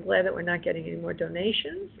 Bye-bye. Okay, I'm glad that we're not getting any more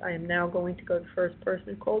donations. I am now going to go to the first person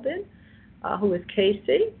who called in, who is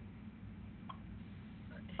Casey.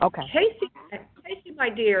 Okay. Casey, my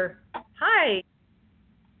dear. Hi.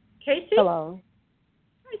 Casey? Hello.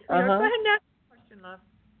 Hi, sweetheart. Go ahead and ask your question, love.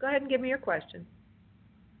 Go ahead and give me your question.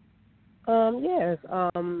 Yes.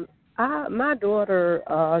 My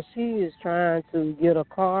daughter, she is trying to get a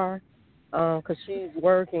car because she's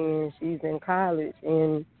working and she's in college,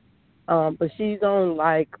 and but she's on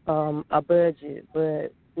like a budget.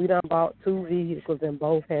 But we done bought 2 vehicles and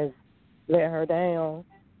both has let her down.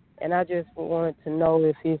 And I just wanted to know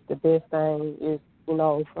if it's the best thing is,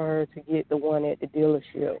 for her to get the one at the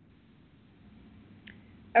dealership.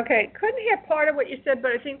 Okay, couldn't hear part of what you said,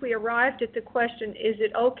 but I think we arrived at the question, is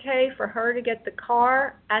it okay for her to get the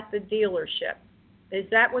car at the dealership? Is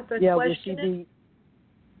that what the question is?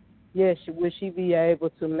 Yes, would she be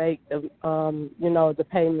able to make the, the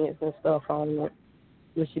payments and stuff on it?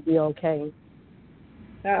 Would she be okay?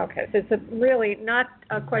 Okay, so it's really not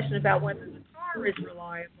a question about whether the car is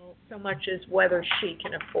reliable so much as whether she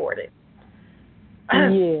can afford it.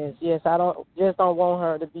 Yes, I don't want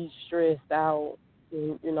her to be stressed out.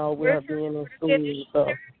 With her being in school and stuff.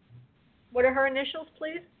 What are her initials,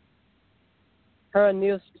 please? Her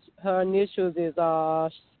initials is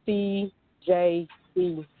CJB.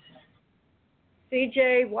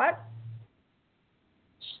 CJ what?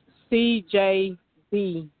 CJB.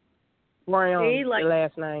 Brown, B like the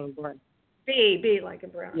last name, Brown. B like a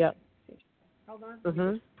Brown. Yep. Hold on. Mm-hmm.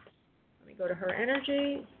 Let me go to her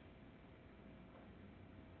energy.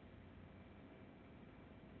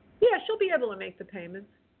 Yeah, she'll be able to make the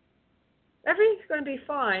payments. Everything's going to be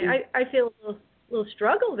fine. I feel a little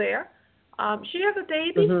struggle there. She has a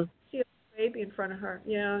baby. Mm-hmm. She has a baby in front of her.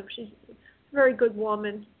 Yeah, she's a very good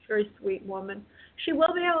woman, very sweet woman. She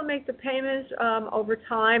will be able to make the payments over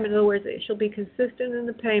time. In other words, she'll be consistent in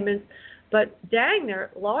the payments. But dang,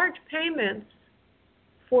 they're large payments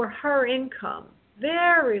for her income.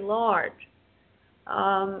 Very large.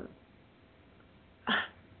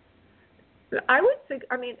 I would think,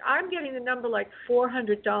 I'm getting the number like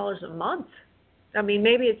 $400 a month.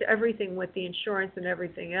 Maybe it's everything with the insurance and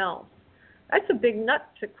everything else. That's a big nut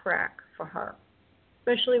to crack for her,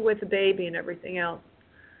 especially with the baby and everything else.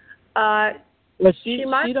 Well, she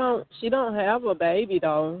don't have a baby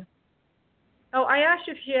though. Oh, I asked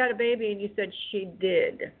you if she had a baby, and you said she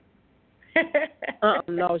did.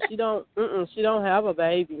 No, she don't. She don't have a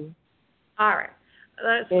baby. All right.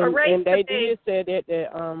 And they did say that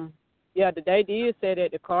they did say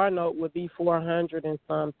that the car note would be $400 and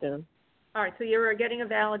something. All right, so you're getting a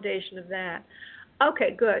validation of that.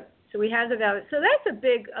 Okay, good. So we have the validation. So that's a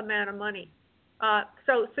big amount of money.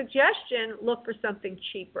 So suggestion, look for something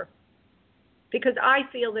cheaper. Because I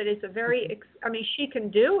feel that it's a very, she can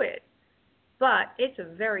do it, but it's a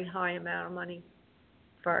very high amount of money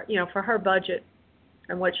for her budget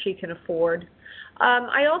and what she can afford.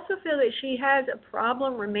 I also feel that she has a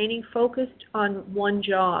problem remaining focused on one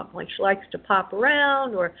job. Like she likes to pop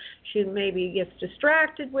around, or she maybe gets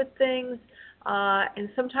distracted with things, and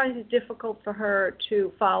sometimes it's difficult for her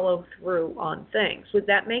to follow through on things. Would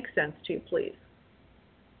that make sense to you, please?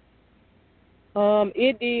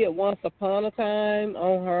 It did once upon a time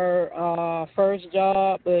on her first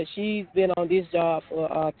job, but she's been on this job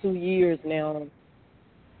for 2 years now.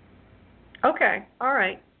 Okay, all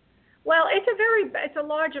right. Well, it's a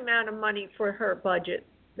large amount of money for her budget.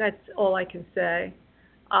 That's all I can say.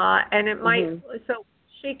 And it might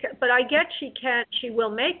but I get she will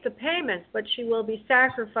make the payments, but she will be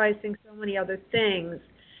sacrificing so many other things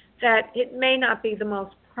that it may not be the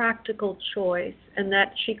most practical choice, and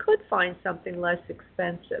that she could find something less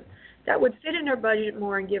expensive that would fit in her budget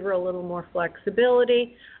more and give her a little more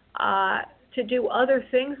flexibility to do other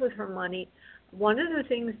things with her money. One of the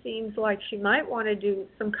things seems like she might want to do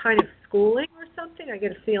some kind of schooling or something. I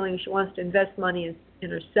get a feeling she wants to invest money in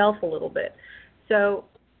herself a little bit. So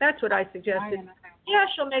that's what I suggested. Yeah,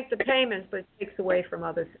 she'll make the payments, but it takes away from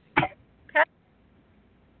other things. Okay?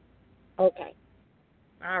 Okay.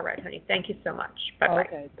 All right, honey. Thank you so much. Bye-bye.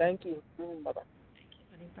 Okay, thank you. Bye-bye. Thank you,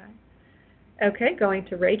 honey. Bye. Okay, going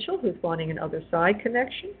to Rachel, who's wanting an other side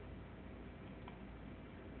connection.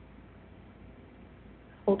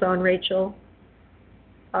 Hold on, Rachel.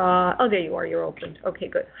 There you are. You're opened. Okay,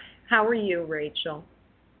 good. How are you, Rachel?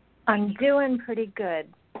 I'm doing pretty good.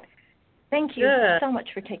 Thank you so much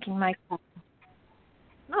for taking my call.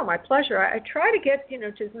 No, my pleasure. I try to get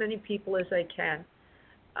to as many people as I can.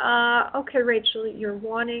 Okay, Rachel, you're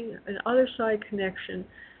wanting an other side connection.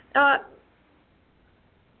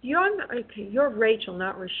 You're Rachel,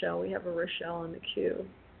 not Rochelle. We have a Rochelle in the queue.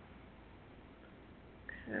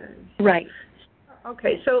 Okay. Right.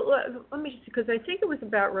 Okay, so let me, because I think it was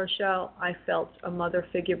about Rochelle, I felt a mother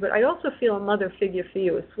figure, but I also feel a mother figure for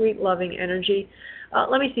you, a sweet, loving energy.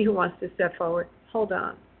 Let me see who wants to step forward. Hold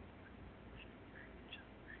on.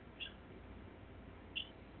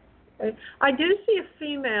 I do see a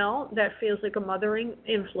female that feels like a mothering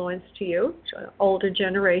influence to you, older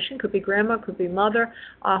generation, could be grandma, could be mother,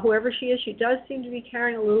 whoever she is. She does seem to be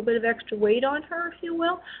carrying a little bit of extra weight on her, if you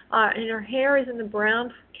will, and her hair is in the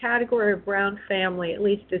brown category of brown family, at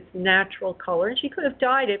least its natural color, and she could have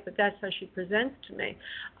dyed it, but that's how she presents to me.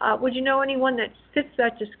 Would you know anyone that fits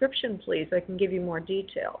that description, please? I can give you more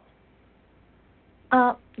details.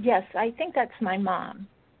 Yes, I think that's my mom.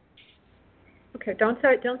 Okay, don't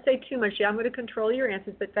say too much. Yeah, I'm going to control your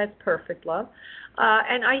answers, but that's perfect, love.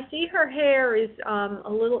 And I see her hair is a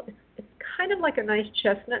little, it's kind of like a nice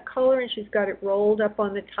chestnut color, and she's got it rolled up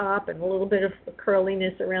on the top and a little bit of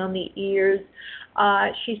curliness around the ears.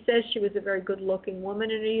 She says she was a very good-looking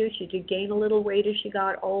woman in her youth. She did gain a little weight as she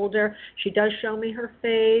got older. She does show me her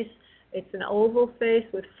face. It's an oval face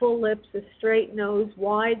with full lips, a straight nose,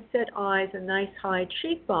 wide-set eyes, and nice high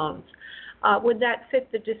cheekbones. Would that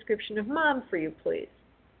fit the description of Mom for you, please?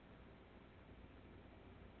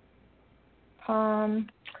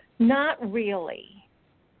 Not really.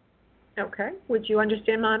 Okay. Would you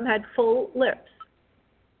understand Mom had full lips?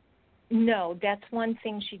 No, that's one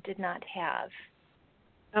thing she did not have.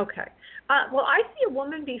 Okay. Well, I see a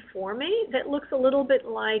woman before me that looks a little bit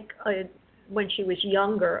like when she was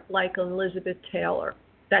younger, like Elizabeth Taylor.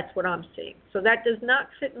 That's what I'm seeing. So that does not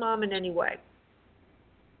fit Mom in any way.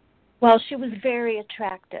 Well, she was very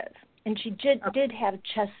attractive, and she did have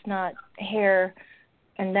chestnut hair,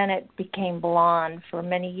 and then it became blonde for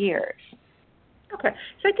many years. Okay.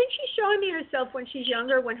 So I think she's showing me herself when she's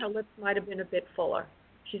younger, when her lips might have been a bit fuller.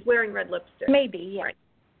 She's wearing red lipstick. Maybe, yeah. Right.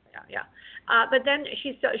 Yeah. But then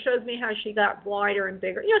she shows me how she got wider and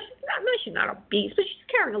bigger. You know, she's not obese, but she's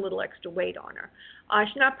carrying a little extra weight on her.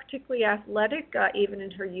 She's not particularly athletic, even in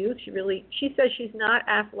her youth. She says she's not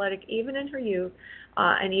athletic even in her youth,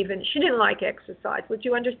 and even she didn't like exercise. Would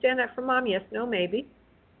you understand that from Mom? Yes, no, maybe.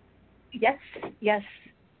 Yes.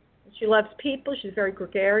 She loves people. She's a very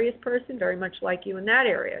gregarious person, very much like you in that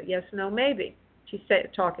area. Yes, no, maybe. She's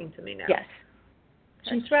talking to me now. Yes.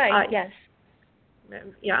 Okay. She's right. Yes.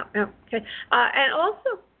 Yeah. Okay. And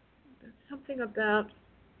also something about.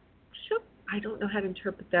 I don't know how to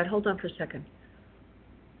interpret that. Hold on for a second.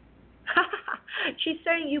 She's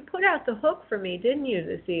saying you put out the hook for me, didn't you,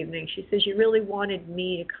 this evening? She says you really wanted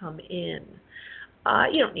me to come in.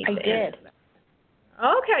 You don't need to answer that.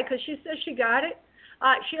 Okay, because she says she got it.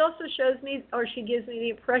 She also shows me, or she gives me the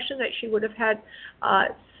impression that she would have had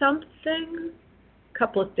something, a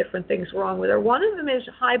couple of different things wrong with her. One of them is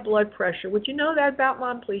high blood pressure. Would you know that about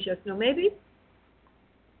Mom, please? Yes, no, maybe?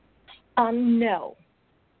 No.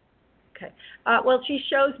 Okay. Well, she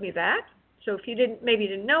shows me that. So if you maybe you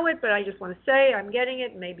didn't know it, but I just want to say I'm getting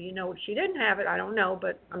it. Maybe you know if she didn't have it, I don't know,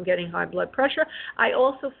 but I'm getting high blood pressure. I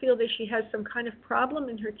also feel that she has some kind of problem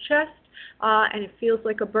in her chest, and it feels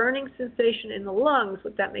like a burning sensation in the lungs.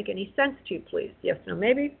 Would that make any sense to you, please? Yes, no,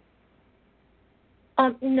 maybe?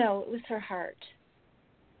 No, it was her heart.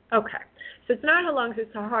 Okay. So it's not her lungs,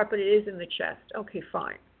 it's her heart, but it is in the chest. Okay,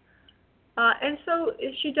 fine. And so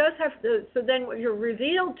she does have so then what you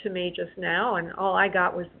revealed to me just now, and all I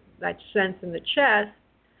got was that sense in the chest.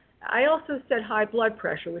 I also said high blood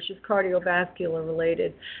pressure, which is cardiovascular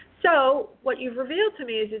related. So what you've revealed to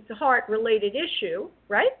me is it's a heart-related issue,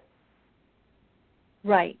 right?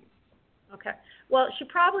 Right. Okay. Well, she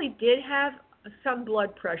probably did have some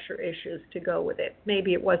blood pressure issues to go with it.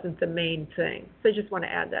 Maybe it wasn't the main thing. So I just want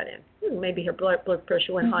to add that in. Maybe her blood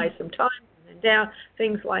pressure went high sometimes and then down,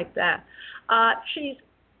 things like that. I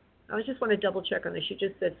just want to double check on this. She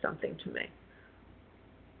just said something to me.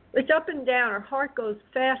 It's up and down. Her heart goes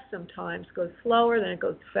fast sometimes, goes slower, then it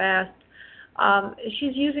goes fast.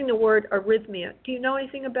 She's using the word arrhythmia. Do you know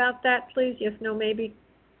anything about that, please? Yes, no, maybe?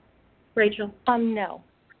 Rachel? No.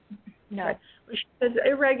 Right. She says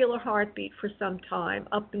irregular heartbeat for some time,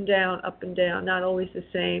 up and down, not always the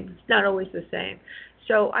same. It's not always the same.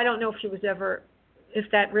 So I don't know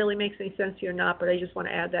if that really makes any sense to you or not, but I just want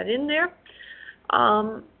to add that in there.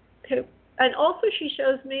 Okay. And also she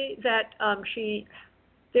shows me that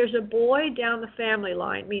there's a boy down the family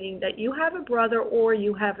line, meaning that you have a brother or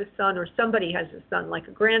you have a son or somebody has a son, like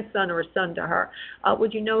a grandson or a son to her.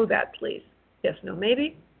 Would you know that, please? Yes, no,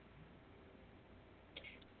 maybe?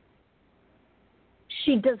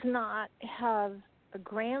 She does not have a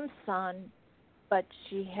grandson, but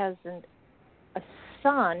she has a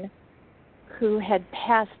son who had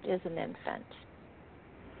passed as an infant.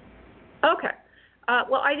 Okay.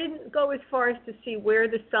 Well, I didn't go as far as to see where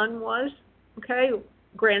the son was, okay,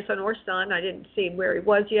 grandson or son. I didn't see where he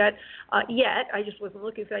was yet. I just wasn't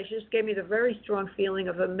looking for that. She just gave me the very strong feeling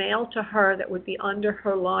of a male to her that would be under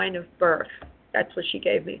her line of birth. That's what she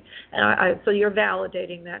gave me. And so you're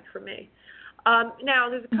validating that for me. Now,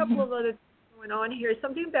 there's a couple of other things going on here.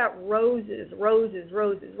 Something about roses. Roses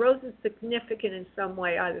significant in some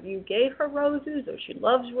way. Either you gave her roses or she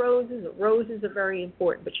loves roses, or roses are very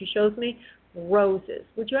important. But she shows me roses.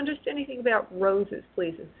 Would you understand anything about roses,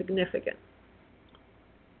 please? It's significant.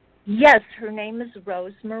 Yes, her name is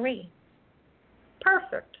Rose Marie.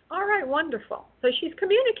 Perfect. All right, wonderful. So she's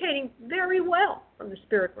communicating very well from the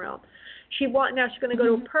spirit realm. Now she's going to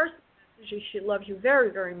go to a person. She loves you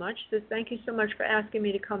very, very much. She says, thank you so much for asking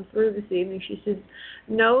me to come through this evening. She says,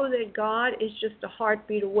 know that God is just a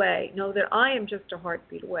heartbeat away. Know that I am just a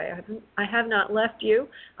heartbeat away. I have not left you.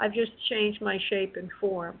 I've just changed my shape and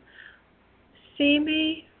form. See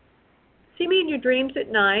me in your dreams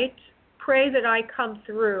at night. Pray that I come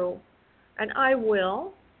through, and I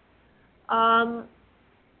will. Okay,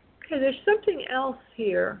 there's something else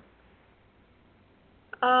here.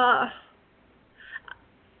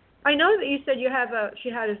 I know that you said she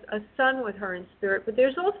had a son with her in spirit, but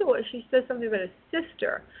there's also she says something about a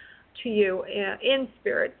sister to you in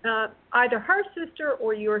spirit, either her sister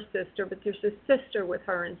or your sister, but there's a sister with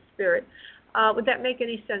her in spirit. Would that make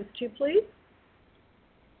any sense to you, please?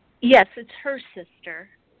 Yes, it's her sister.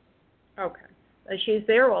 Okay. She's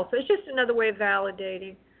there also. It's just another way of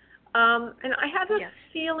validating. And I have a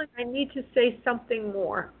feeling I need to say something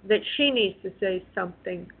more, that she needs to say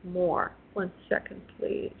something more. 1 second,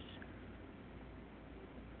 please.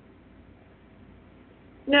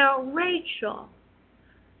 Now, Rachel.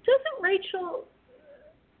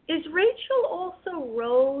 Is Rachel also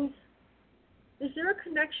Rose? Is there a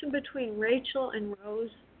connection between Rachel and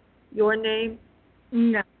Rose, your name?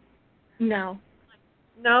 No. No?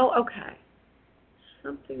 Okay.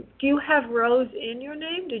 Something. Do you have Rose in your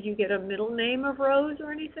name? Did you get a middle name of Rose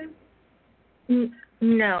or anything?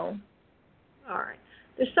 No. All right.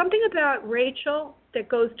 There's something about Rachel that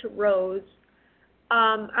goes to Rose.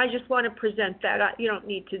 I just want to present that. You don't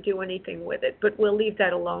need to do anything with it, but we'll leave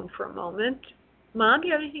that alone for a moment. Mom, do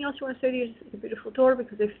you have anything else you want to say to your beautiful daughter?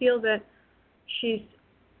 Because I feel that she's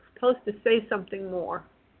supposed to say something more.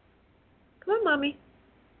 Come on, Mommy.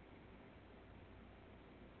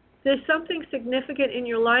 There's something significant in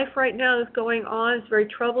your life right now that's going on. It's very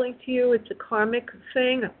troubling to you. It's a karmic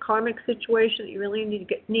thing, a karmic situation that you really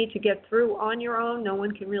need to get through on your own. No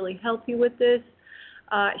one can really help you with this.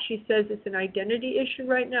 She says it's an identity issue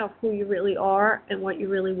right now of who you really are and what you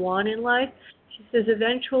really want in life. She says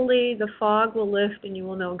eventually the fog will lift and you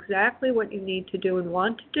will know exactly what you need to do and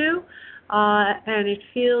want to do. And it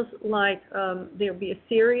feels like there'll be a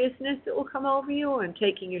seriousness that will come over you and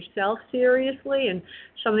taking yourself seriously and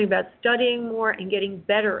something about studying more and getting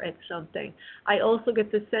better at something. I also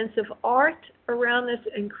get the sense of art around this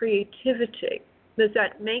and creativity. Does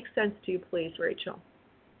that make sense to you, please, Rachel?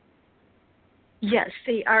 Yes,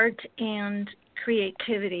 the art and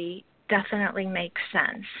creativity definitely makes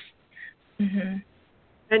sense. Mm-hmm.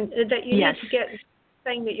 And that you need to get...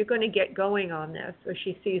 saying that you're going to get going on this, or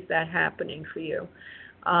she sees that happening for you.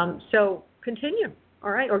 So continue, all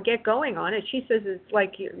right, or get going on it. She says it's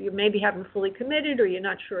like you maybe haven't fully committed, or you're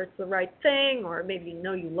not sure it's the right thing, or maybe you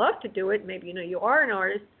know you love to do it, maybe you know you are an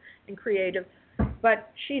artist and creative,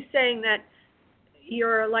 but she's saying that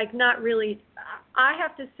you're like not really, I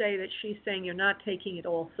have to say that she's saying you're not taking it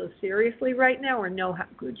all so seriously right now or know how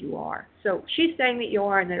good you are. So she's saying that you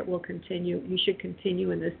are and that it will continue. You should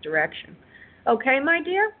continue in this direction. Okay, my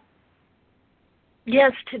dear?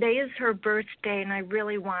 Yes, today is her birthday, and I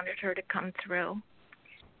really wanted her to come through.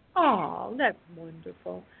 Oh, that's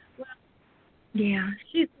wonderful. Well, yeah.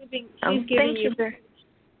 She's giving thank you.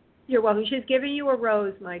 You're welcome. She's giving you a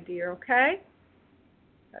rose, my dear, okay?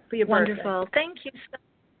 For your birthday. Wonderful. Thank you so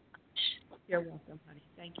much. You're welcome, honey.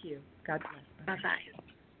 Thank you. God bless. Bye-bye.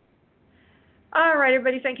 All right,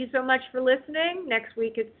 everybody, thank you so much for listening. Next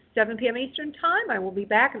week it's 7 p.m. Eastern Time. I will be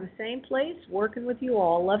back in the same place working with you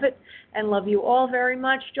all. Love it and love you all very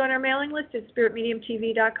much. Join our mailing list at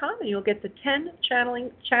spiritmediumtv.com and you'll get the 10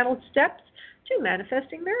 channeled steps to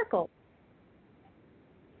manifesting miracles.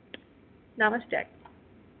 Namaste.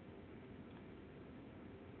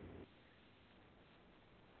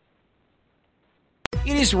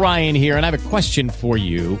 It is Ryan here, and I have a question for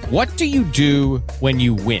you. What do you do when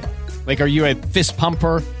you win? Like, are you a fist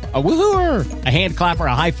pumper, a woohooer, a hand clapper,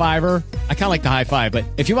 a high fiver? I kind of like the high five, but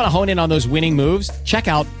if you want to hone in on those winning moves, check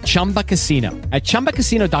out Chumba Casino. At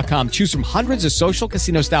ChumbaCasino.com, choose from hundreds of social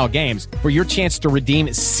casino-style games for your chance to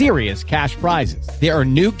redeem serious cash prizes. There are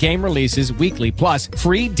new game releases weekly, plus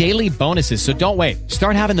free daily bonuses. So don't wait.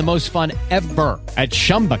 Start having the most fun ever at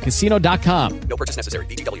ChumbaCasino.com. No purchase necessary.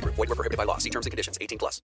 VGW Group. Void where prohibited by law. See terms and conditions. 18+.